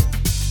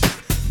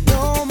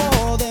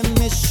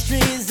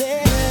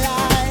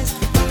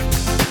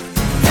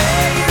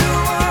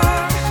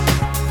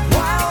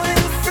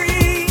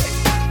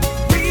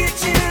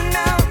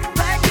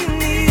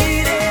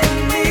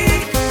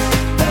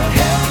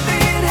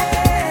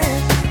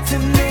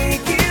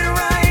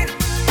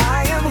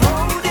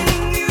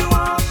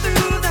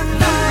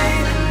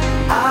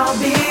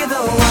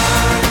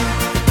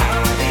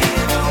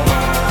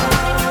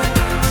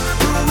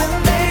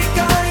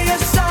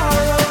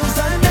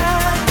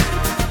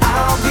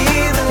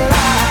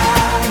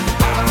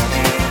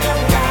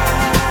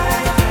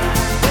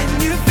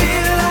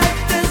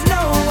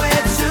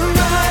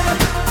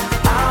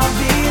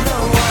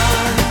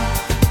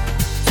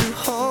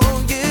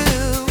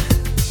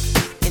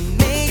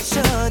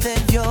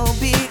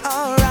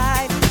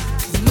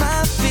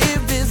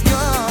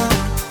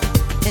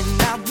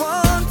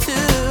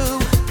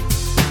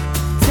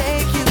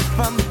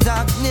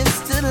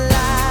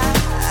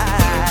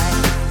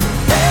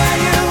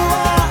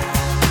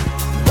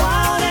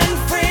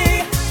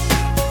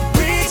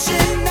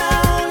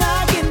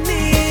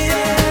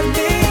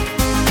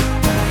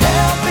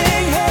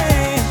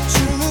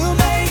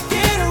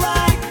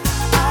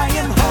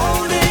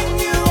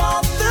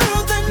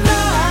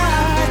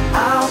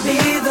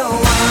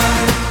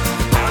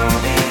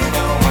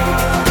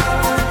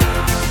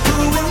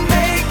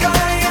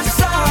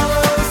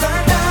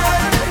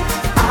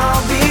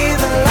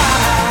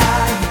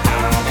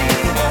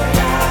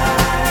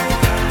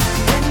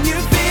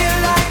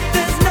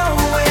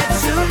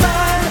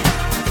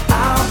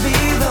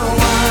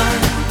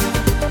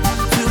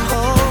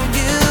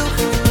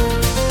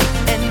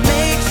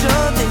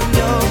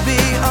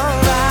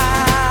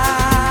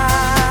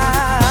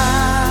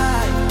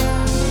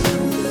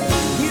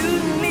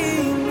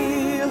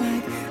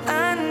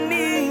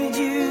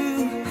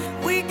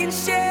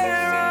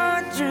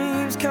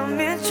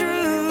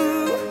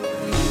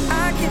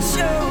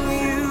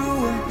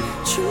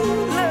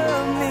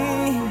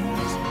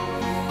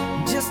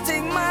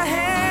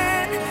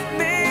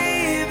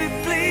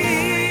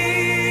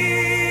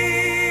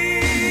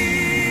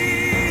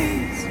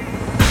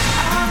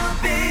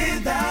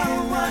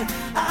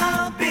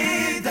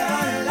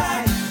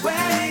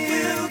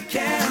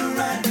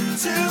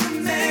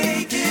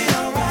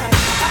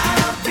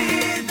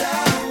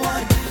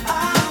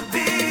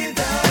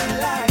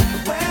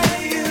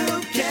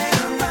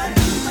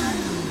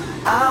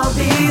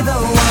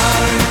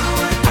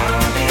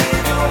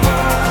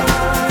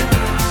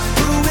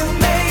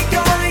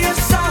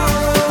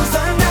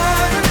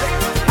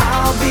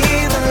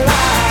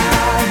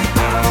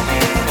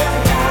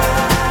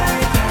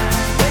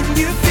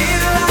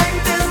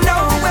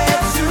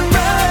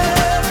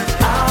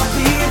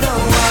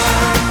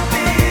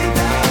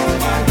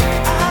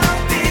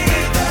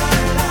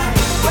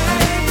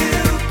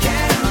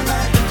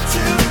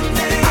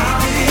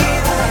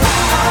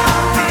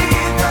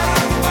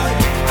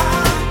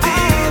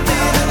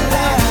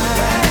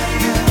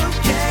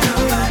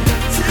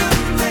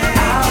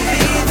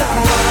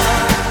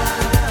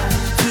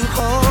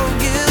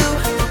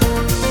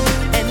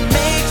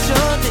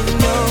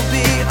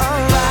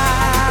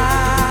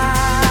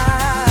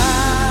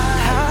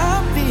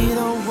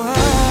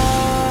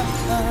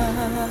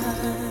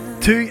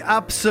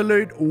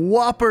absolute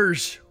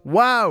whoppers.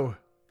 Wow.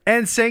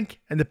 NSYNC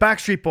and the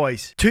Backstreet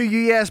Boys, 2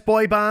 US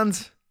boy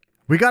bands.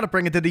 We gotta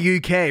bring it to the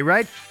UK,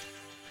 right?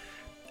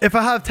 If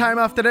I have time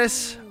after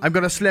this, I'm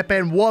gonna slip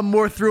in one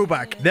more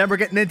throwback. Then we're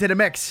getting into the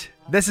mix.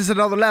 This is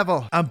Another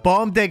Level and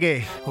Bomb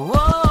Diggy.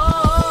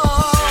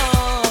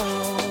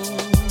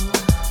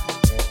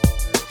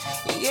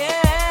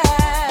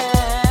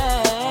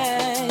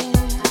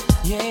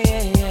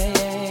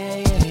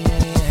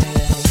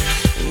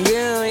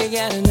 Girl, you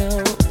gotta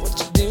know what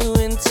you're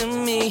doing to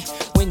me.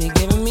 When you're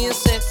giving me a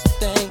sexy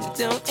thing, you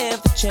don't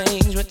ever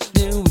change what you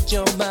do with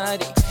your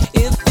body.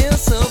 It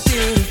feels so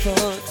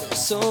beautiful,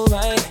 it's so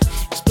right.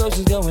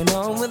 Explosions going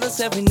on with us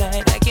every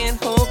night. I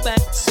can't hold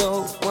back,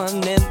 so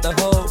one in the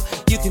hole.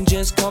 You can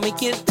just call me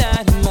Kid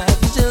Dynamite,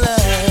 'cause you love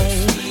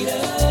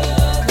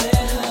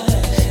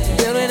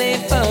girl, it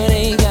ain't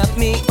funny, got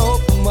me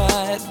open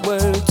wide.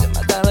 Word to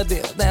my dollar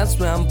bill, that's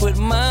where I'm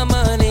putting my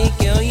money.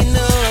 Girl, you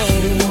know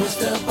it's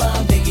the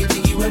bomb, diggy,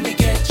 diggy. When we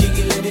get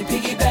jiggy, let it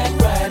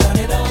piggyback right on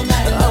it all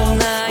night long. All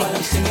night. While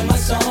I'm singing my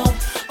song,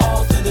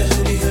 all through the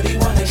hoodie, hoodie.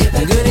 Wanna get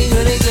that goody,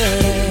 goody,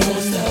 goody.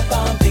 It's the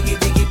bomb, diggy,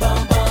 diggy,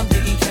 bomb, bomb,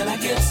 diggy. Can I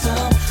get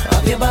some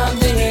of your bomb,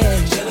 diggy?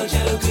 Jello,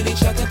 jello, goody,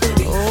 chocolate,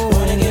 goody.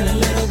 Wanna get a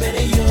little bit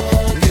of your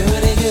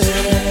goody, goody.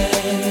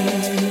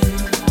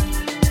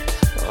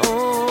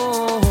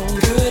 Oh,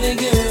 goody,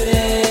 goody.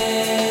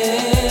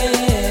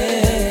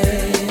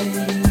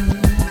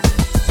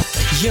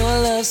 Your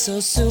love so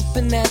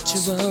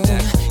supernatural.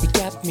 You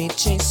got me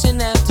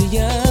chasing after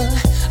you.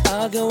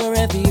 I'll go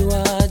wherever you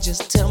are.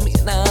 Just tell me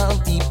and I'll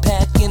be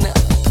packing up.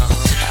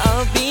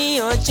 I'll be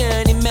your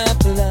journey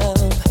map of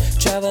love.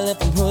 Traveling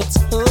from hood to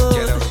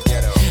hood.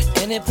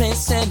 Any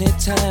place,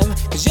 anytime.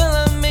 'Cause your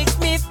love makes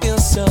me feel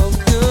so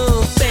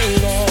good,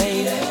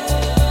 baby.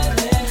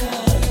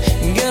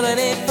 Girl, it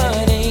ain't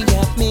funny.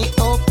 Got me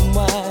open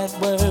wide.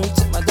 Word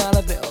to my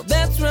dollar bill.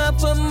 That's where I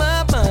put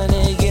my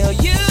money, girl.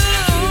 You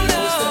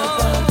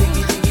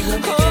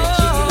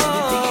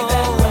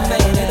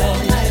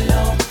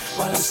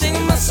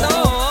singing my song.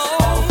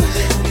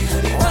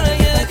 Wanna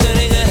get a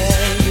goody, goody.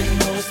 You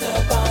know it's the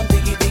bomb,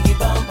 diggy, diggy,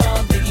 bomb,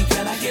 bomb, diggy.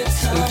 Can I get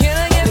some? Can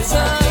I get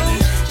some?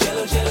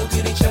 Jello, jello,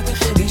 goody, chocolate,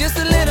 goody. Just a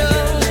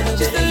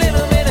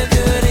little bit of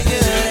goody,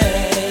 goody.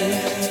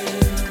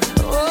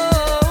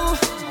 Oh,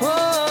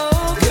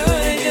 oh,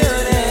 goody,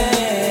 goody.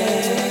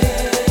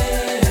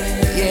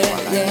 Yeah,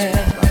 yeah,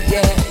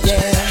 yeah,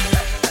 yeah.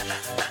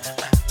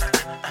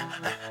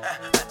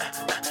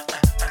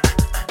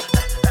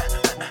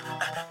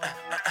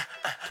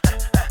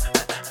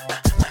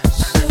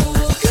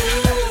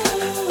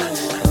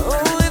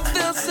 Oh, it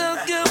feels so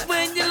good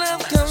when your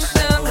love comes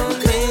down on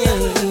me.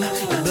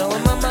 You're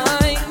blowing my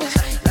mind,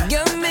 you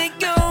got me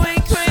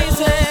going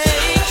crazy.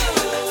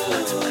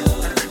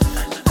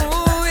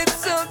 Oh, it's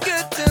so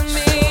good to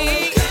me.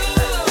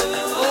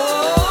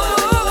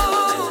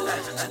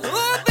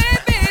 Oh,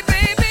 baby,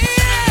 baby,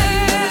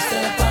 yeah. It's the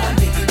bomb,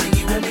 diggy,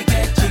 diggy. When we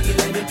get jiggy,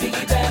 let me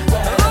piggyback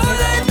right on it all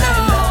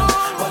night long.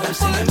 While I'm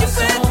singing my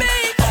song,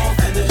 all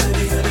through the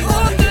hoodie, hoodie.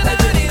 Wanna get that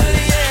goody,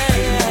 goody,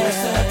 yeah. It's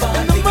the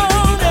bomb, diggy, diggy,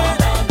 bomb,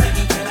 bomb,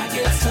 diggy. Can I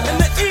get some? In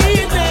the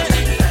evening,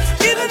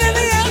 even in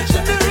the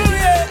afternoon,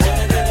 yeah.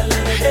 Wanna get a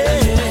little bit of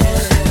you.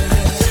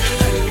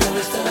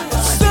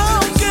 So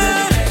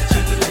good,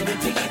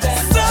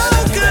 so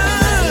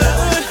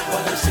good.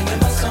 While I'm singing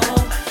my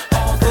song,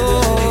 all through the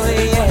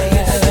hoodie, hoodie.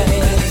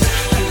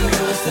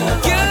 Wanna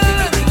get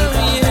that goody, goody. It's the bomb, diggy, diggy,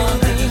 bomb, bomb,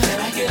 diggy. Can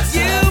I get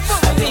some? You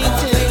want me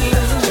to,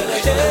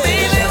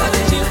 baby, what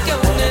you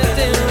gonna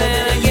do when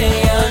I get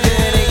your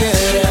goody,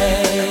 goody?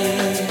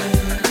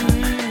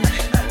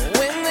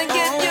 When I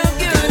get your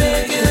goody,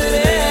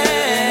 goody.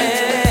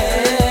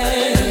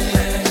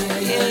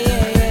 Yeah, yeah,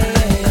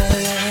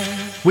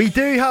 yeah. We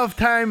do have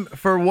time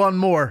for one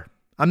more.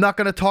 I'm not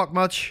gonna talk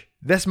much.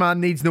 This man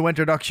needs no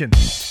introduction.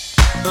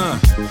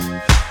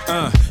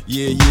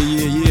 Yeah.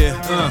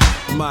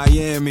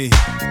 Miami.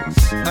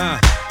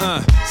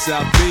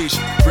 South Beach,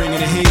 bringing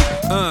the heat.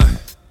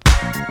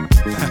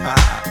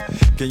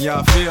 Can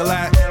y'all feel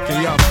that?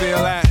 Can y'all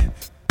feel that?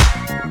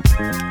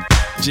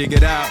 Jig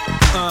it out.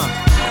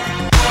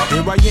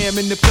 Here I am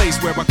in the place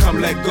where I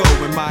come let go.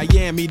 In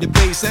Miami, the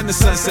bass and the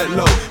sunset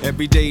low.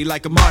 Every day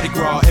like a Mardi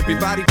Gras.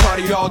 Everybody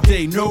party all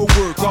day, no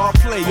work, all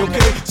play,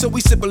 okay? So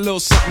we sip a little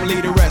something,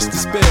 leave the rest to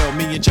spill.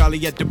 Me and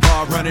Charlie at the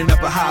bar running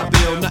up a high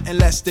bill. Nothing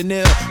less than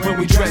ill when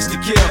we dress to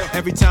kill.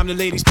 Every time the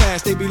ladies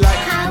pass, they be like,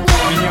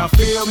 can y'all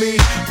feel me?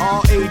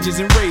 All ages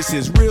and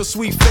races, real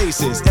sweet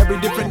faces. Every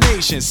different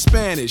nation,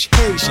 Spanish,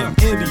 Haitian,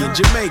 Indian,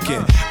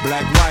 Jamaican,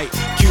 black, white,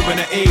 Cuban,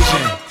 or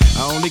Asian.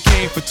 I only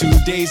came for 2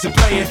 days of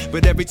playing,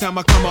 but every time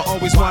I come I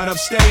always wind up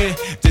staying.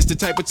 This the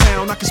type of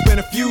town I can spend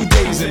a few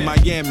days in.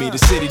 Miami, the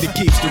city that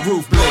keeps the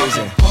roof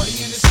blazing. Party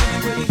in the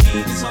city where the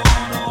heat is on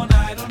all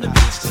night on the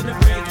beach till the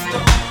break of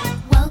dawn.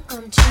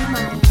 Welcome to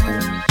Miami.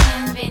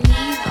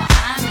 Bienvenido a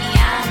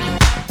Miami.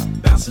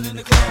 Bouncing in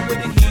the club where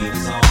the heat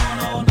is on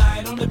all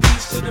night on the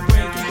beach till the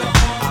break of dawn.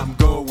 I'm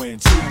going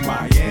to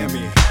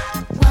Miami.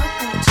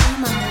 Welcome to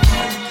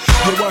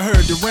Miami. Yo, I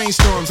heard the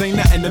rainstorms ain't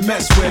nothing to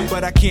mess with,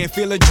 but I can't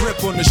feel a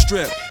drip on the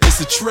strip.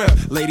 It's a trip.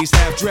 Ladies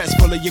have dress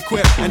full of your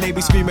quip, and they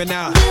be screaming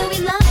out,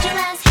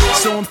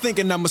 so I'm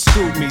thinking I'ma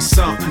scoop me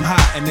something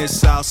hot in this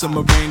South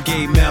Summer rain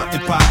gay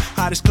melting pot.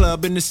 Hottest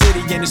club in the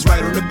city, and it's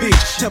right on the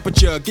beach.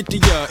 Temperature, get to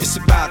ya, it's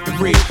about to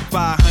reach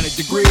 500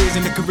 degrees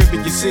in the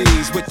Caribbean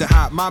seas with the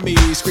hot mommy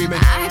screaming.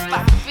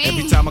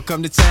 Every time I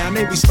come to town,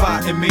 they be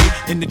spotting me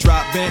in the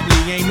drop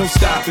Bentley, ain't no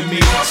stopping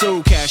me.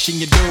 So cash in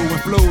your dough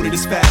and flow to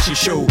this fashion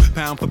show,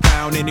 pound for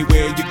pound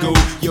anywhere you go.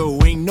 Yo,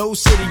 ain't no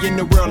city in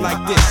the world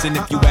like this, and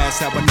if you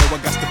ask how I know, I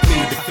got to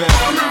plead the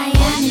fifth.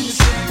 Miami, the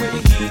city where the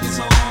heat is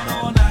on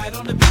all night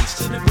on the beach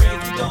till the break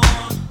of dawn.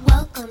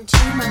 Welcome to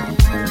Miami.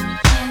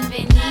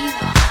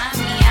 Bienvenido a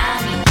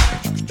Miami.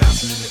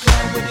 Bouncing in the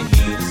club where the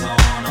heat is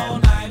on all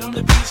night on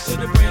the beach till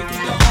the break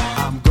of dawn.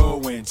 I'm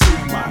going to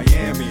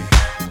Miami.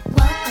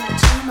 Welcome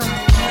to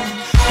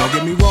Miami. Don't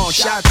get me wrong,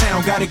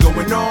 Chi-Town got it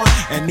going on,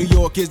 and New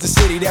York is the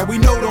city that we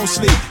know don't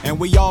sleep, and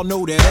we all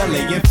know that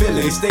LA and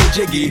Philly stay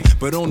jiggy,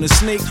 but on the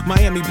sneak,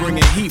 Miami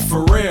bringing heat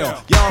for real.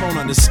 Y'all don't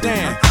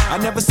understand. I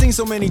never seen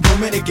so many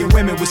Dominican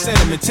women with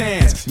sentiment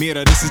tans.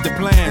 Mira, this is the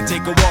plan.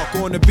 Take a walk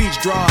on the beach,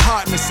 draw a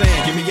heart in the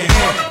sand. Give me your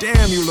hand.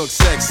 Damn, you look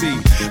sexy.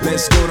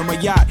 Let's go to my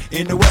yacht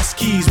in the West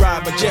Keys,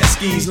 ride my jet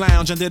skis,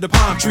 lounge under the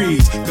palm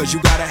trees. Cause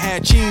you gotta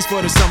have cheese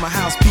for the summer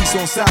house piece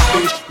on South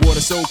Beach.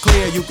 Water so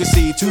clear you can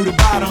see to the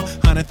bottom.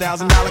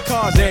 $100,000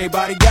 cars,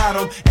 everybody got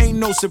them. Ain't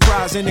no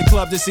surprise in the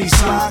club to see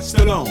Sly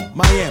Stallone.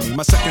 Miami,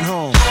 my second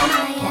home.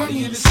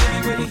 Party in the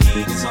city where the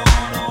heat is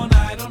on all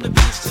night on the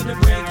beach till the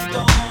break of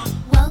dawn.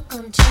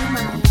 Welcome to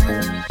Miami.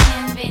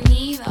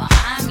 Bienvenido a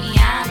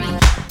Miami.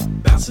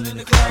 Bouncing in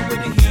the club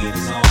where the heat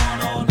is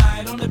on all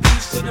night on the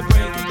beach till the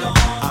break of dawn.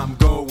 I'm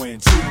going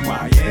to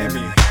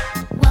Miami.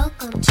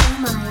 Welcome to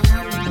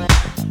Miami.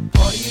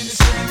 Party in the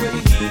city where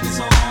the heat is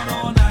on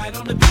all night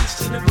on the beach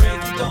till the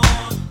break of dawn.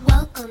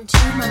 Welcome to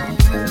Miami.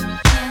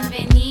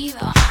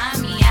 Bienvenido a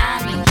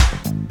Miami.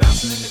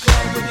 Bouncing in the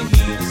club where the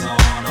heat is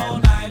on all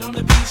night on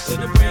the beach till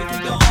the break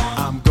of dawn.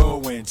 I'm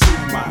going to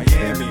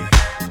Miami.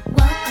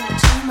 Welcome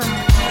to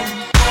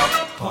Miami.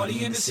 Party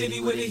in the city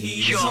where the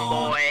heat is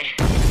on.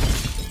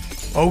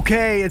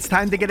 Okay, it's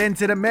time to get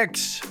into the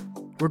mix.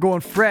 We're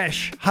going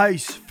fresh,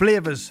 house,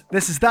 flavors.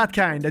 This is That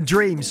Kind and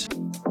Dreams.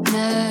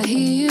 Now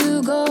here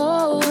you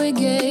go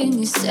again.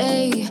 You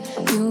say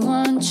you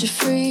want your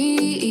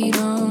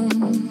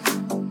freedom.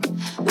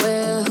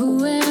 Well,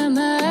 who am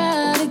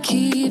I to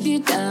keep you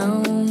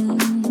down?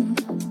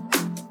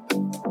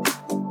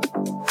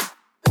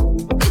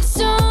 It's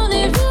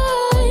only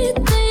right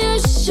that you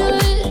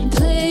should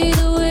play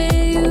the way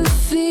you're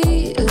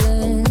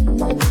feeling.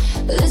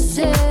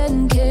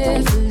 Listen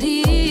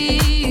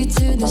carefully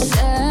to the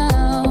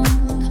sound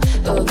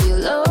of your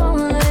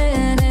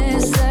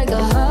loneliness, like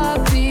a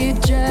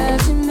heartbeat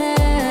drives you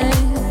mad.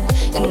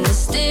 In the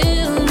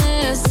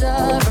stillness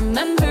of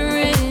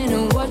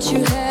remembering what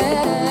you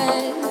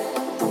had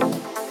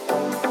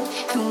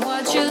and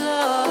what you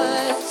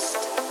lost.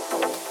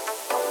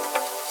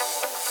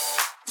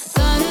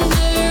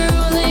 Thunder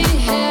only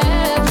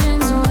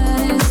happens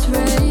when it's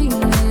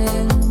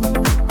raining.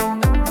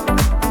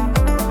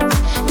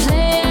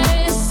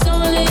 Players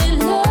only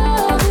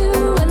love you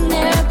when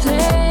they're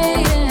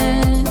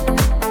playing.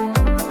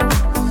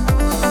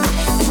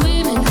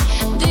 Women,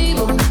 they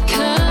will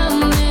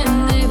come and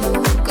they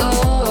will go.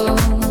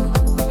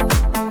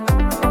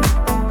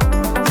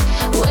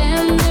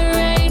 When the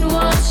rain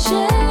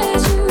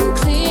washes you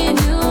clean,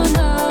 you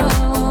know.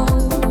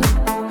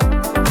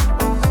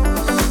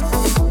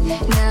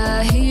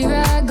 Now here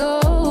I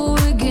go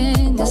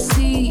again to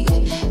see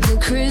the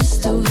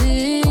crystal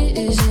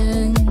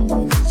visions.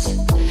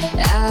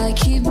 I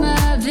keep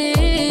my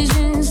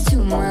visions to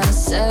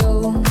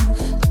myself.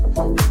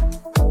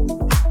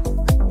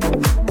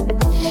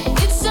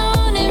 It's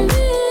only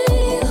me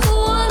who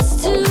wants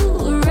to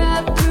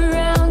wrap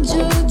around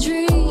your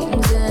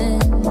dreams.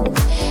 And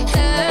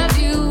have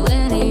you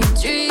any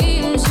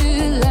dreams you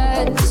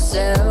like to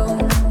sell?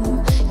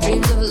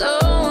 Dreams of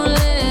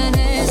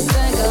loneliness,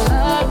 like a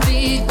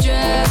heartbeat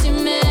drives you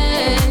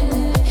mad.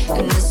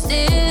 In the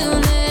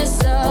stillness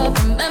of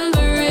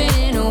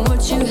remembering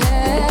what you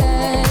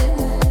had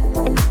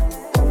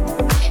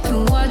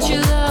and what you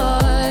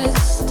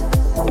lost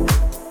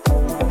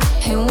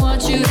and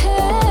what you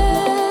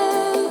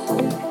had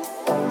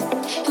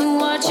and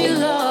what you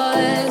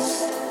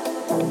lost.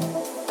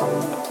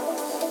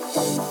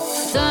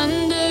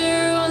 Thunder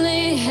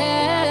only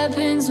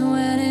happens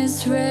when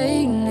it's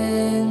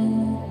raining.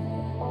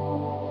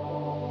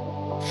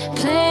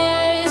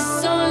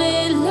 Players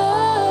only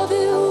love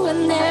you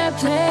when they're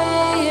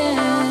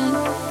playing.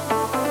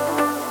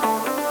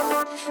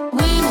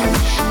 Women,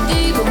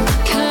 they will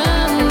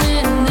come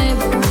and they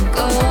will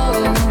go.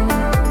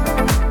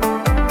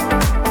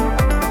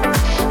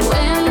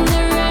 When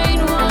the rain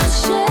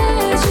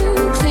washes you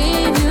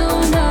clean, you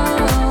know.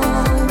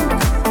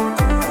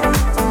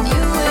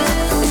 You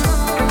will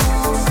know.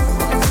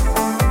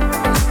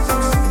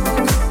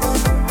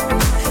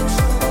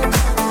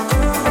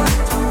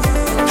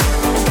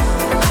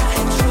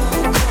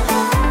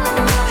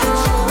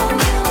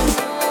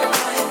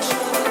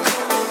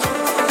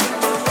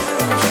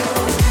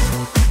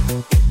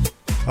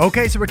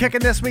 Okay, so we're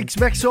kicking this week's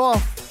mix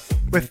off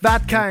with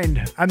That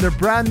Kind and their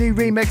brand new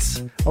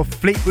remix of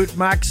Fleetwood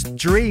Mac's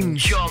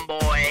Dreams. John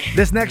Boy.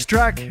 This next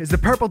track is the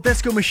Purple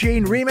Disco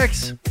Machine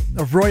remix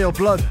of Royal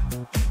Blood.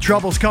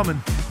 Trouble's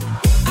Coming.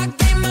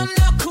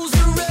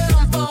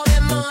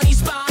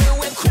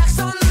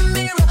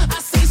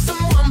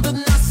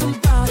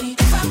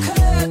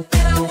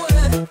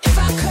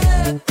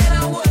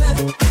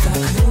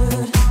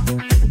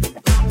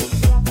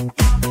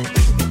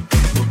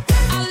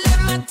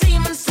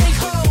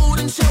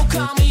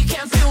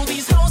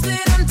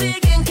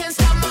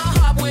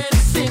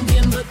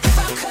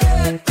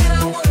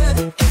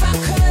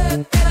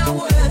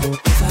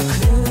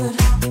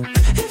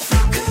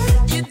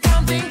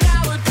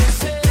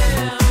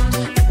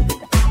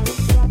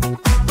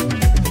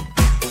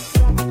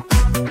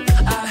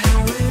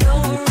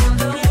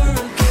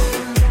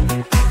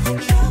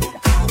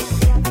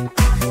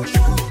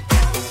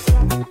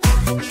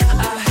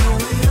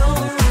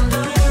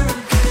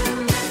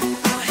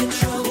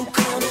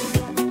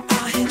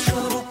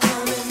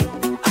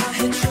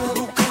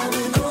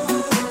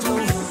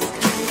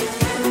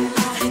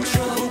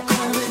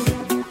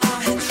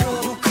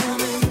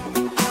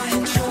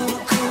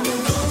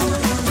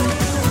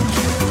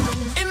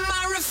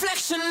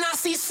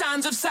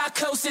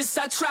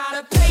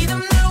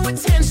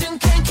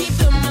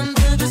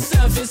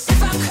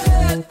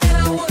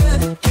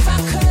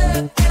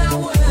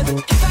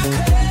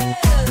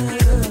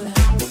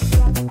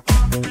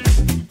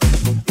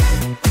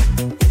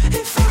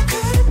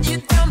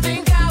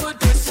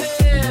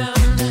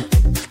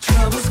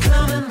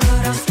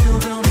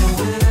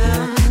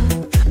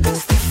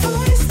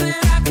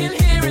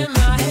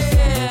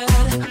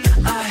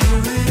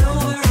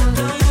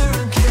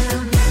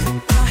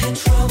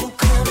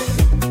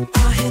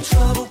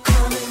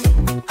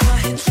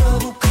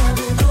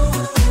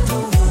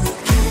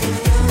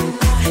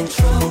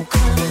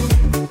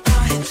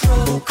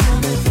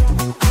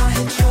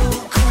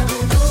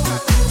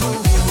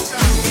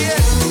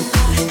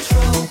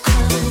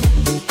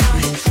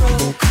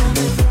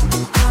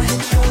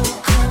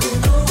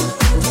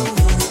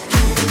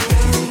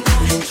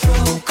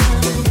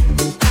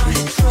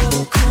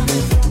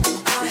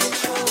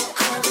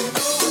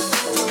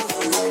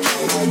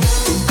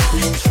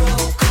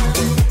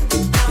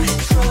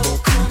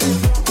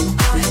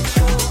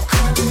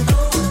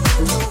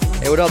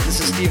 What up? This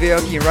is Steve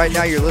Aoki, and right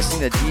now you're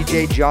listening to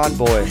DJ John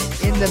Boy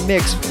in the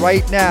mix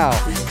right now.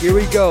 Here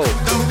we go. Low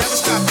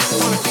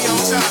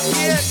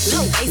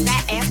waist,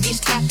 that ass bitch,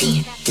 tap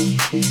in.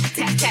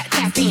 Tap, tap,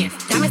 tap in.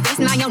 Diamonds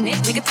dancing on your neck,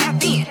 nigga,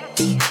 tap in.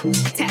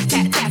 Tap,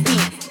 tap, tap in.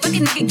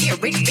 Fucking nigga,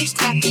 get rich, bitch,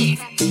 tap in.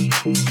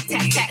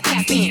 Tap, tap,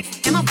 tap in.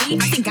 MLB,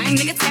 I see gang,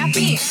 nigga, tap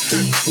in.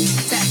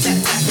 Tap, tap,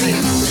 tap in.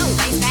 Low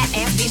waist, that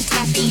ass bitch,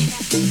 tap in.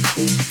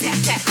 Tap,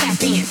 tap,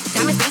 tap in.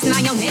 Diamonds dancing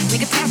on your neck,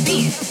 nigga, tap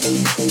in.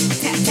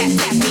 Tap, tap,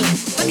 tap in.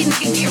 Fucking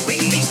nigga, get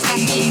rich, bitch, tap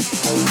in.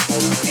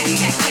 Tap,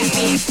 tap, tap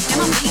in.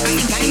 MLB, I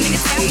see gang, nigga,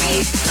 tap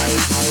in.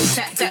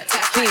 Tap, tap,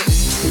 tap in.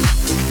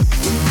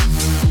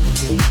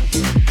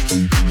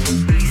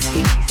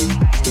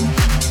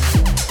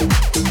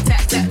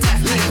 Tap, tap, tap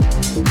in.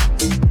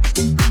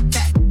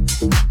 Tap.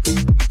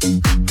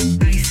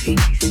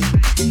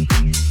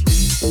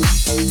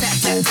 Tap,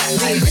 tap,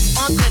 tap in. Wrist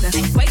on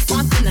glitter, waist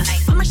on thinner.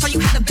 I'ma show you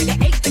how to bigger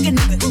eight, bigger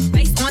nigga.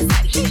 Face on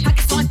tight,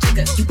 pockets on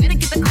jigger. You better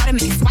get the card and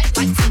make it swipe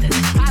like Tinder.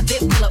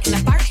 Private pillow in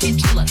a bird hit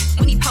chiller.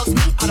 When he posts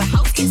me, all the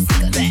hoes get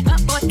sicker.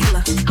 Up boy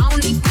killer, I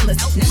don't need pillars.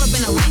 Never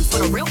been a lane for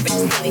the real bitch.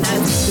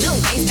 Little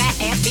waist, fat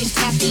ass bitch,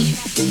 tap in.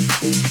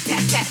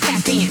 Tap, tap,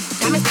 tap in.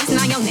 Diamonds dancing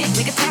on your neck,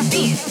 nigga, tap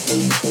in.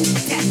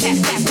 Tap, tap,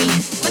 tap in.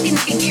 Fucking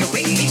nigga get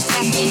rich, bitch,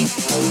 tap in.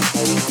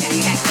 Tap,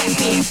 tap, tap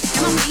in.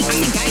 MLB, I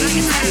think I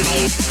can tap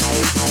in.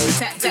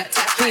 Tap, tap,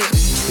 tap in.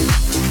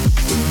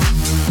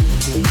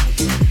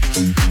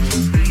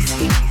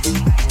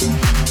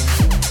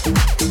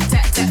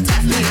 Tap, tap,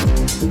 tap in.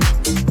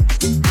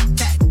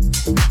 Tap.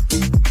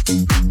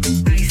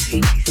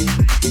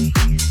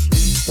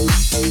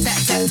 Tap,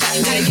 tap, tap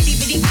in. Got a itty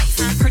bitty waist,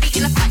 I'm pretty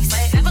in a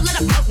face. Never let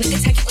a broke nigga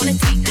take you on a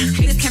date.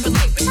 Haters can't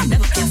relate, bitch, I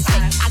never feel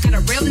safe. I got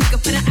a real nigga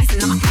putting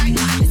icing on my heart.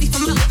 Pussy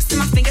from my lips to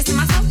my fingers to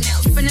my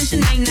toenails. Dripping in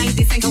Chanel,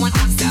 this ain't going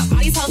on sale.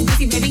 All these hoes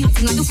pussy, baby, I'm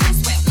too stress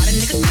well. Got a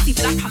nigga pussy,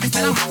 but I promise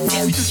that I won't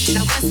tell.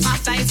 Now what's my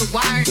favorite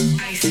word?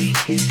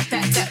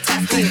 Tap, tap,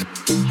 tap in.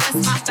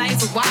 What's my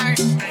favorite word?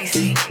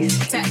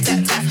 Tap,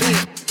 tap, tap in.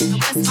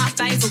 What's my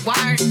favorite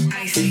word?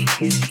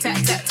 Tap,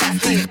 tap,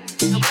 tap in.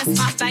 What's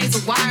my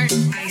favorite word?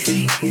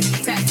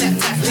 Tap, tap,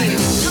 tap in.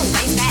 Little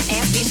waist, fat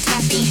ass bitch,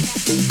 tap in.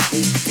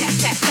 Tap,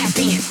 tap, tap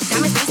in.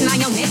 Diamonds dancing on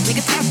your neck,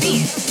 nigga, tap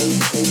in.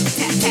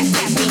 Tap, tap,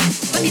 tap in.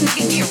 Fucking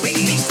nigga get rich,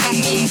 bitch, tap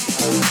in.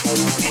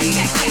 Tap,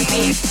 tap, tap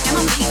in.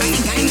 MLB, I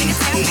think I ain't nigga,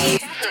 tap in.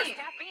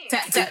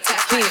 Tap, tap,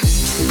 tap in.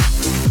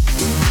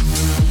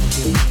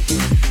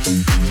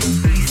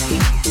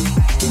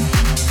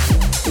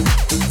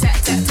 Tap,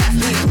 tap, tap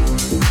in.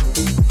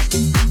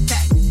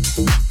 Tap.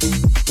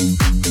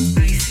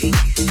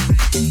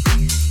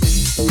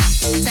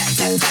 Tap,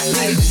 tap, tap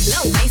in.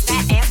 Low waist,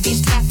 fat ass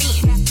bitch, tap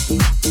in.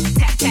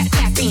 Tap, tap,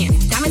 tap in.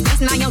 Diamonds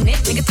dancing on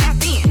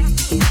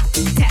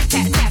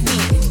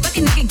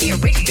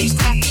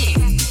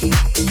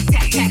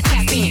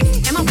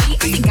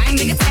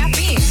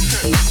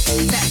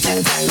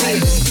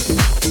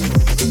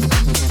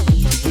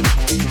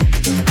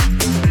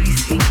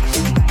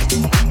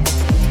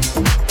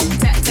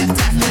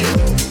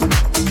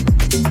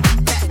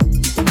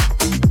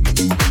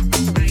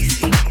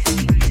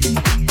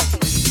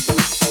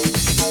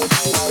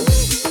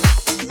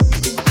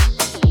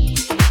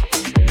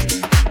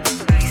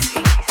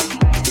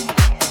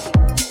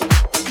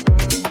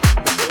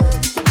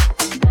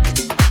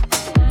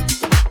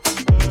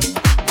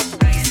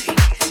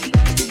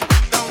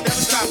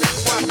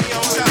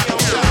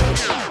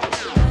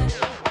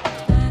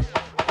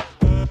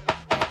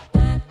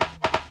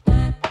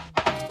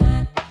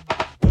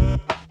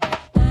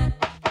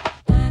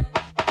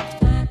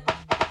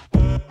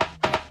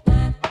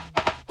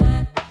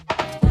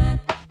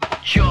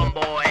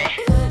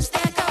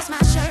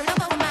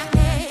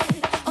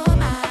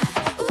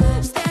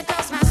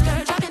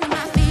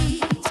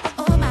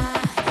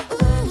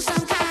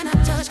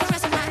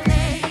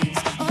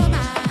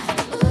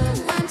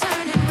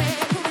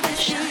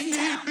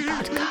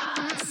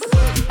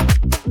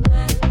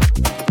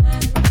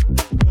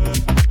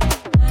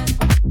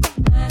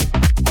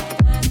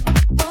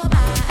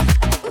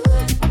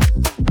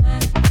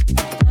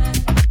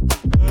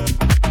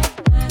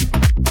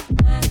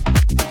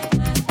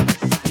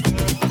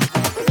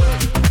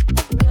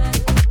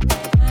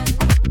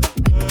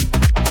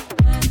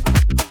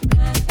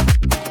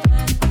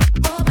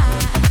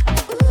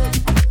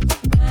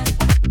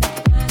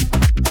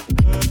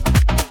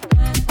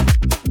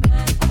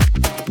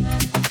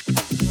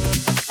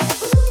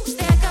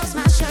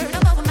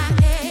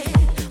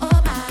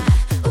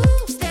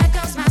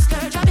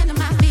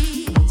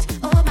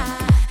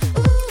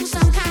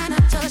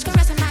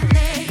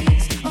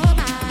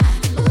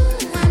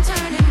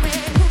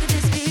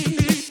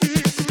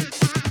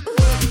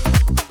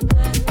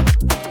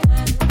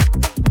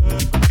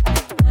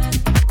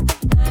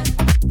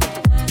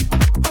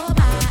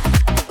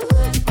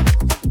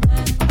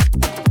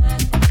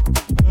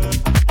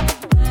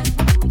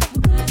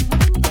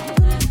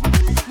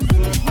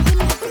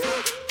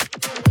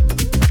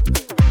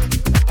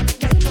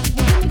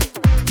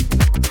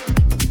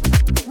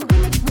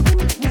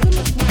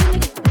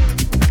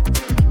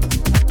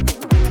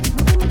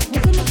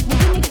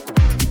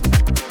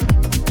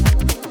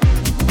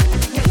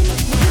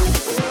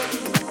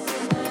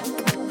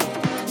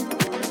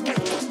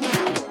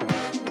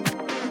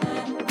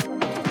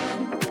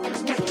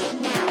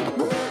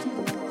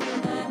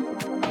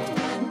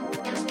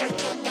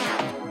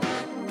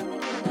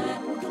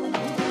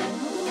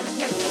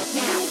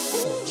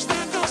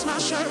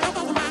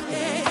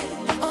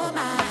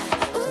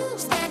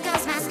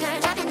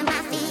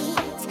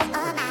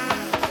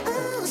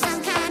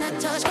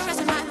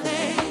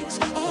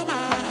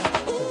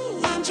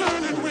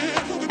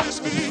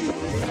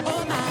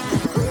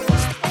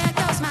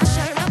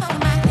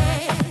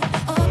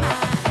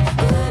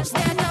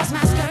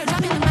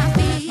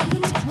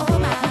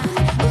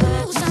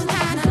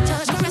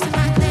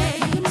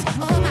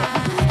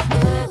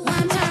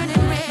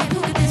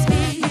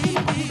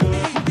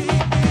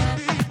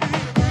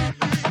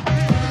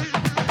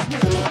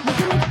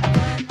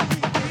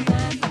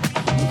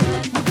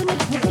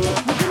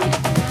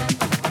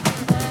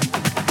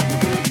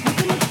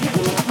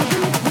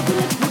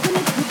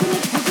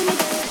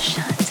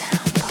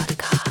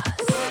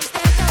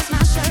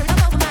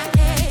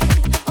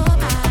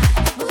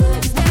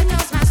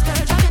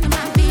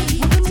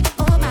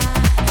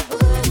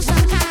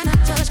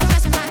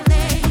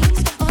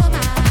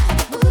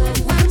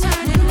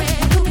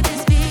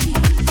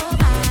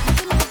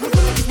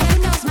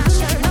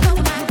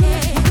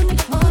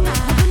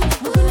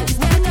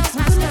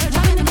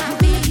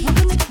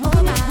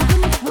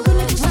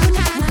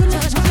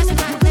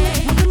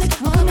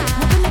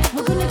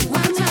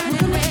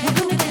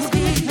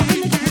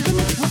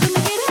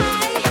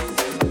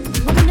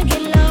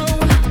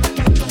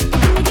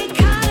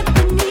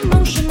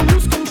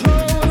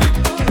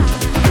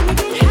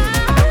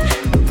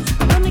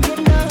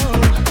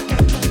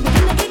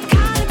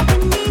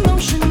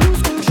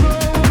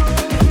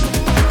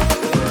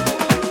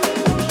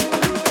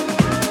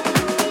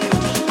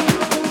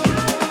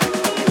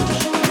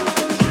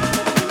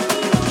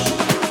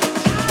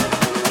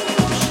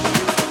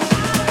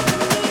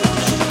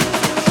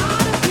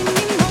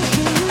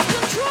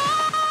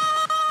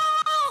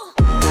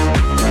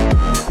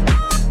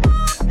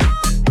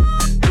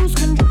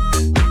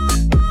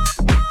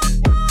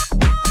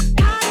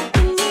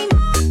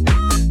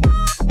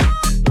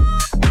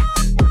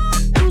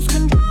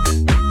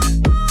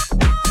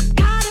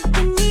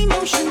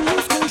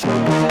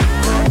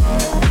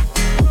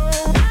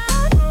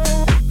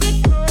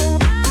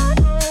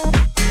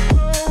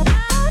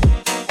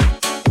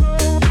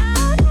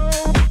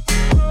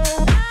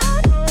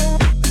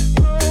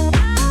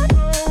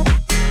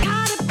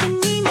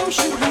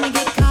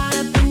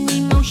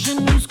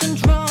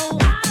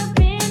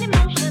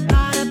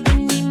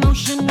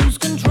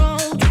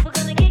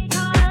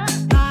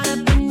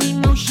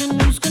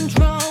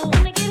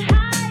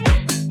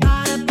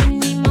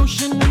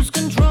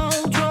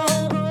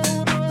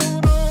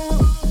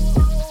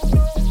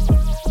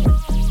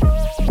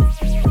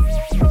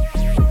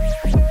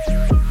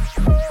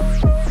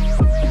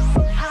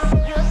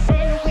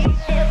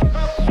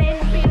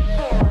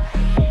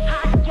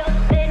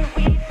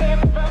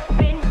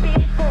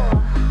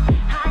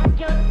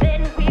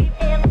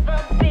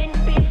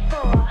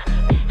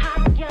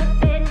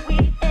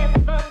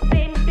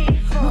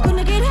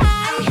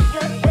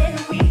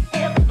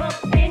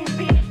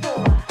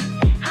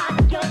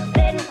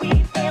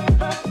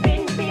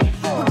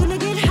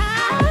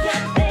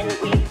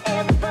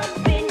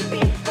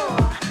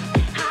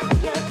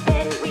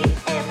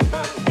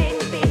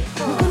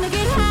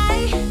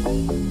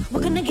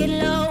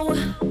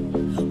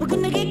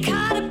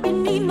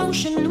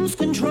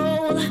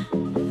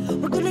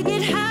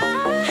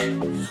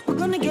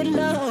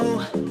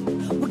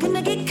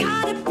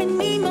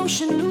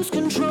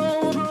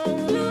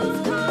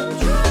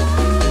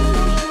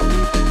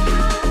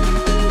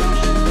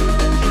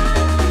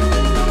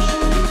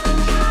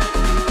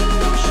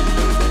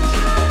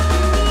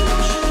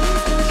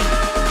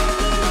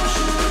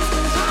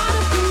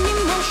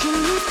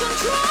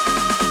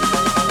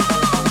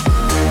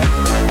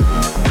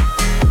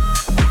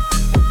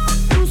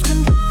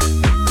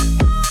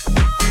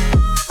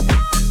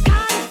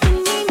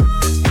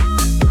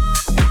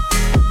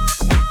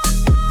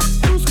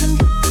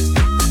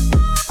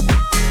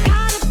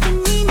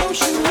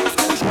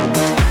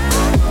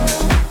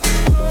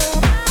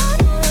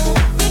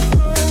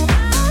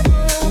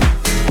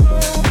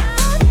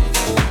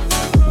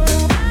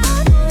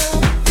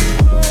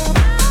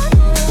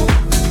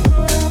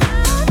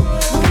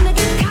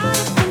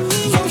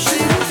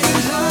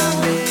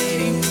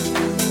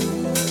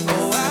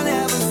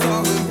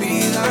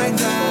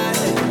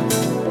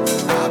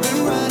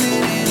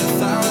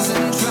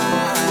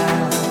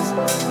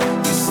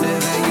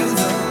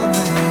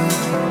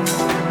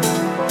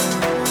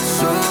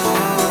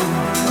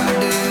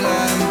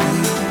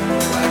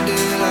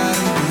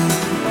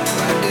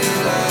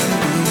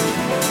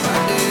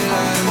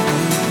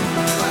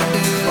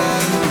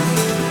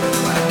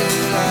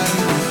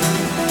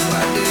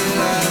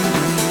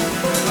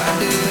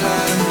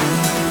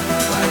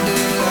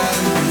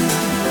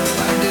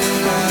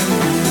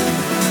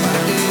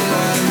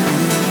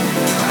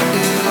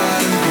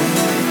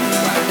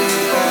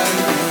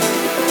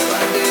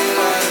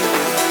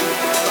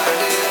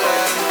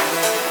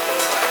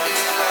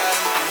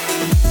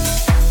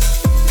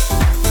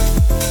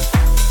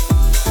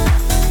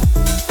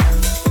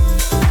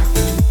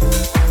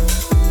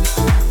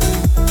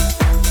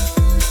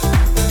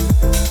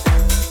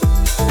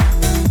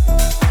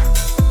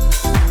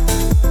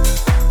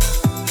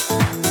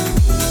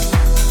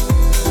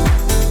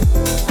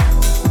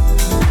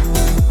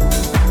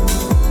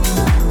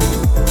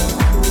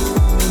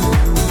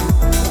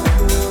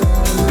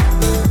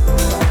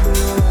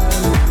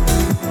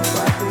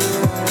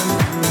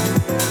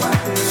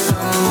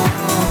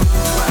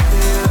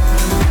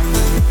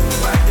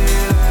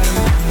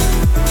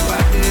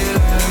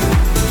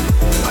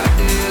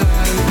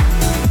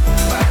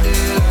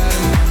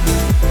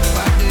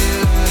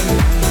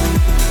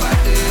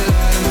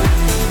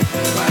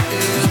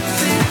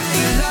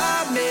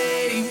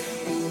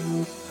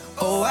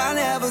Oh, I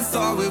never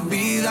thought we'd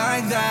be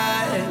like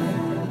that.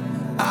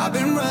 I've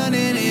been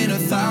running in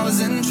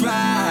 1,000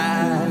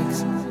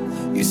 tracks.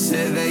 You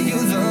said that you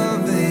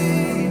love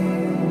me.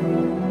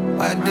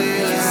 I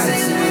did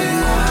like me.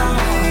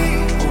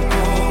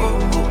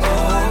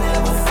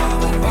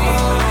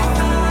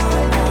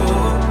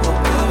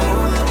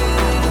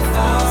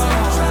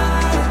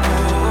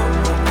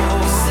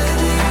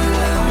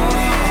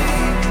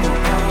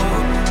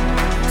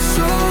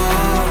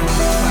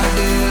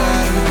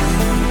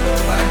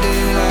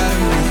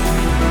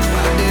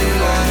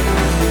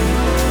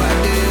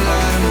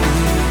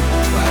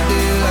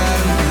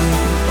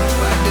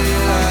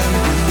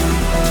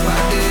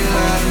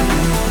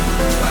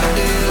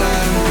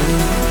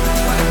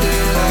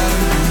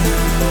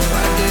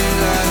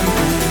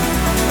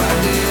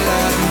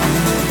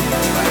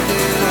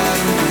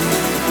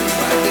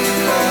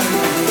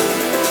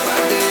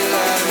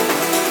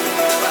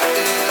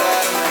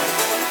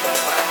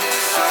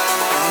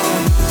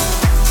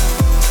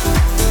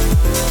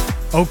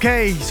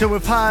 Okay, so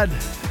we've had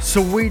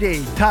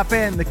Saweetie, Tap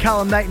In, the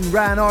Callum Knight and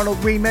Ryan Arnold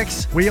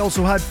remix. We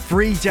also had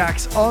Free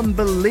Jack's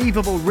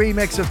unbelievable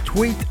remix of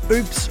Tweet,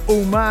 Oops,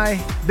 Oh My.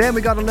 Then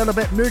we got a little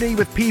bit moody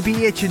with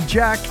PBH and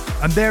Jack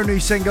and their new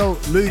single,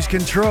 Lose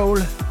Control.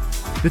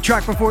 The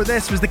track before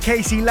this was the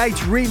KC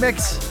Lights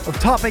remix of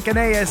Topic and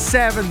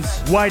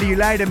AS7's Why Do You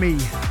Lie To Me?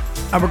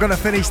 And we're going to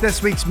finish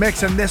this week's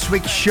mix and this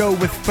week's show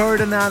with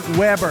Ferdinand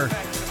Weber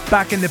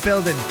back in the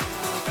building.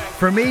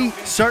 For me,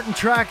 certain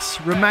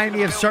tracks remind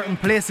me of certain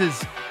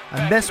places,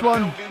 and this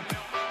one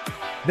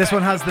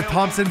has the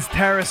Thompson's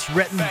Terrace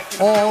written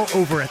all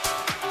over it.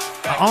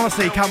 I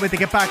honestly can't wait to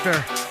get back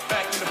there.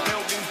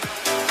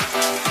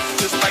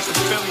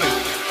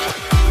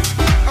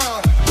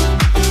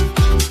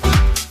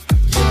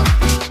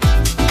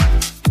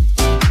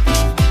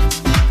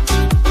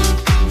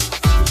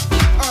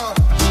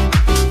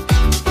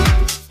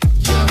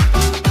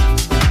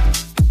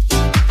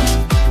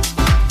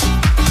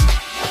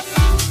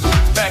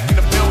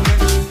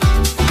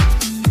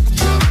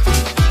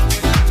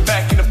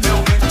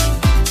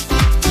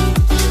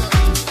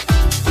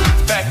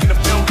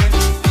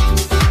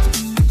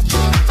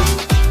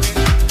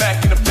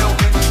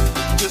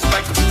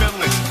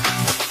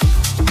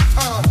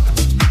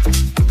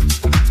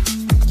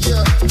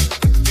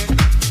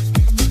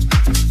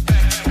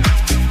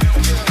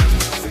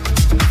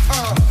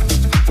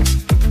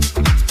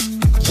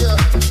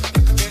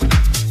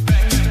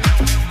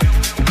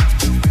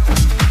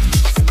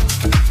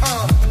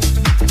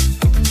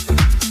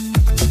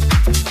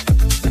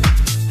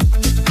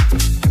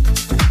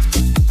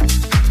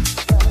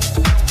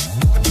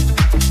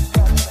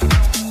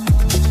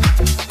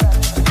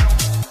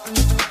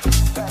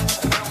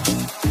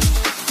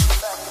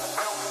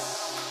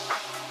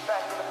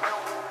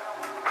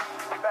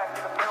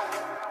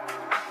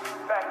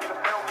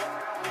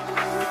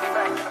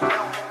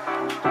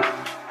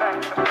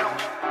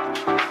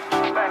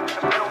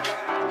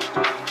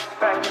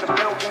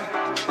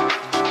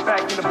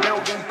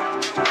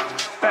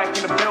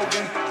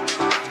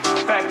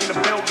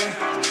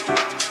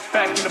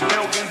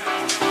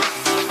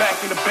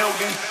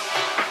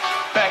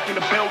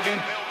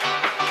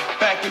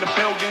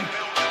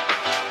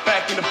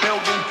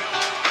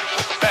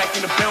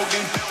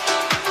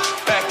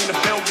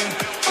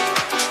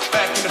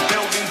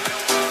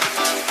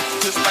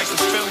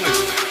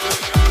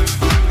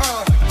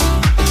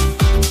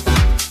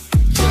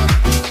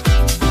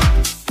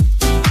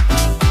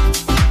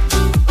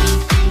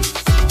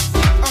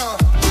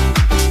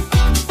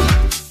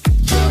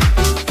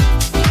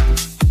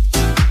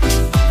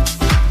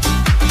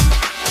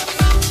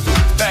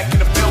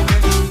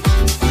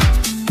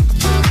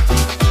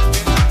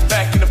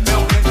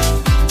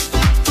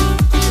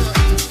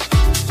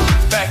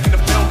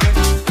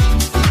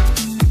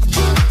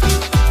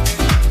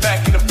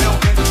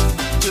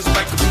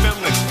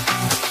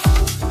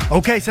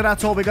 Okay, so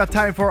that's all we got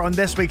time for on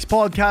this week's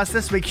podcast,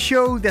 this week's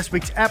show, this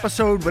week's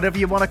episode, whatever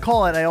you want to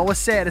call it. I always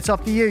say it, it's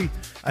up to you.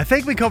 I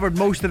think we covered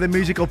most of the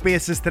musical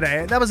bases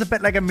today. That was a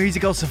bit like a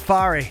musical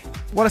safari.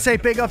 Want to say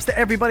big ups to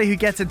everybody who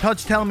gets in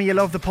touch, telling me you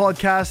love the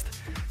podcast.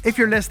 If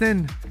you're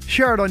listening,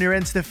 share it on your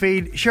Insta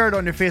feed, share it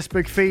on your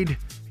Facebook feed.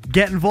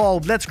 Get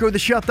involved. Let's grow the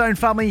Shutdown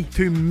family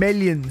to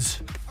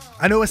millions.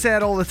 I know I say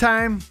it all the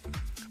time,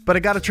 but I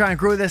gotta try and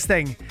grow this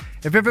thing.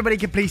 If everybody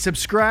can please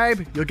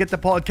subscribe, you'll get the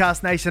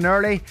podcast nice and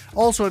early.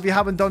 Also, if you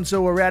haven't done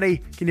so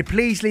already, can you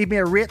please leave me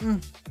a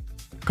rating?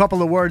 A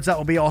couple of words, that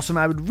would be awesome.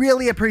 I would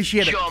really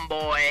appreciate it. John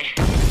Boy.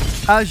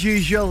 As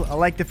usual, I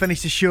like to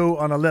finish the show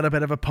on a little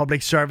bit of a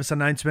public service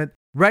announcement.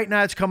 Right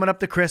now it's coming up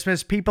to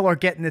Christmas, people are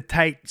getting it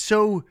tight.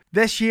 So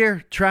this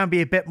year, try and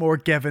be a bit more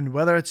giving,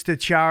 whether it's to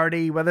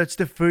charity, whether it's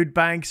to food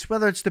banks,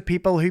 whether it's to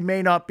people who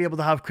may not be able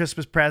to have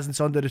Christmas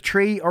presents under the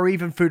tree or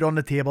even food on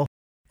the table.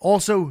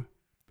 Also,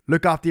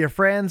 look after your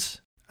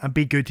friends and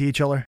be good to each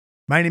other.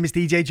 My name is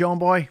DJ John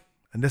Boy,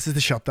 and this is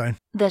The Shutdown.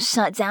 The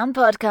Shutdown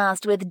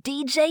Podcast with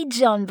DJ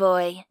John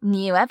Boy.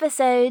 New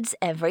episodes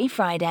every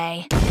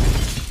Friday.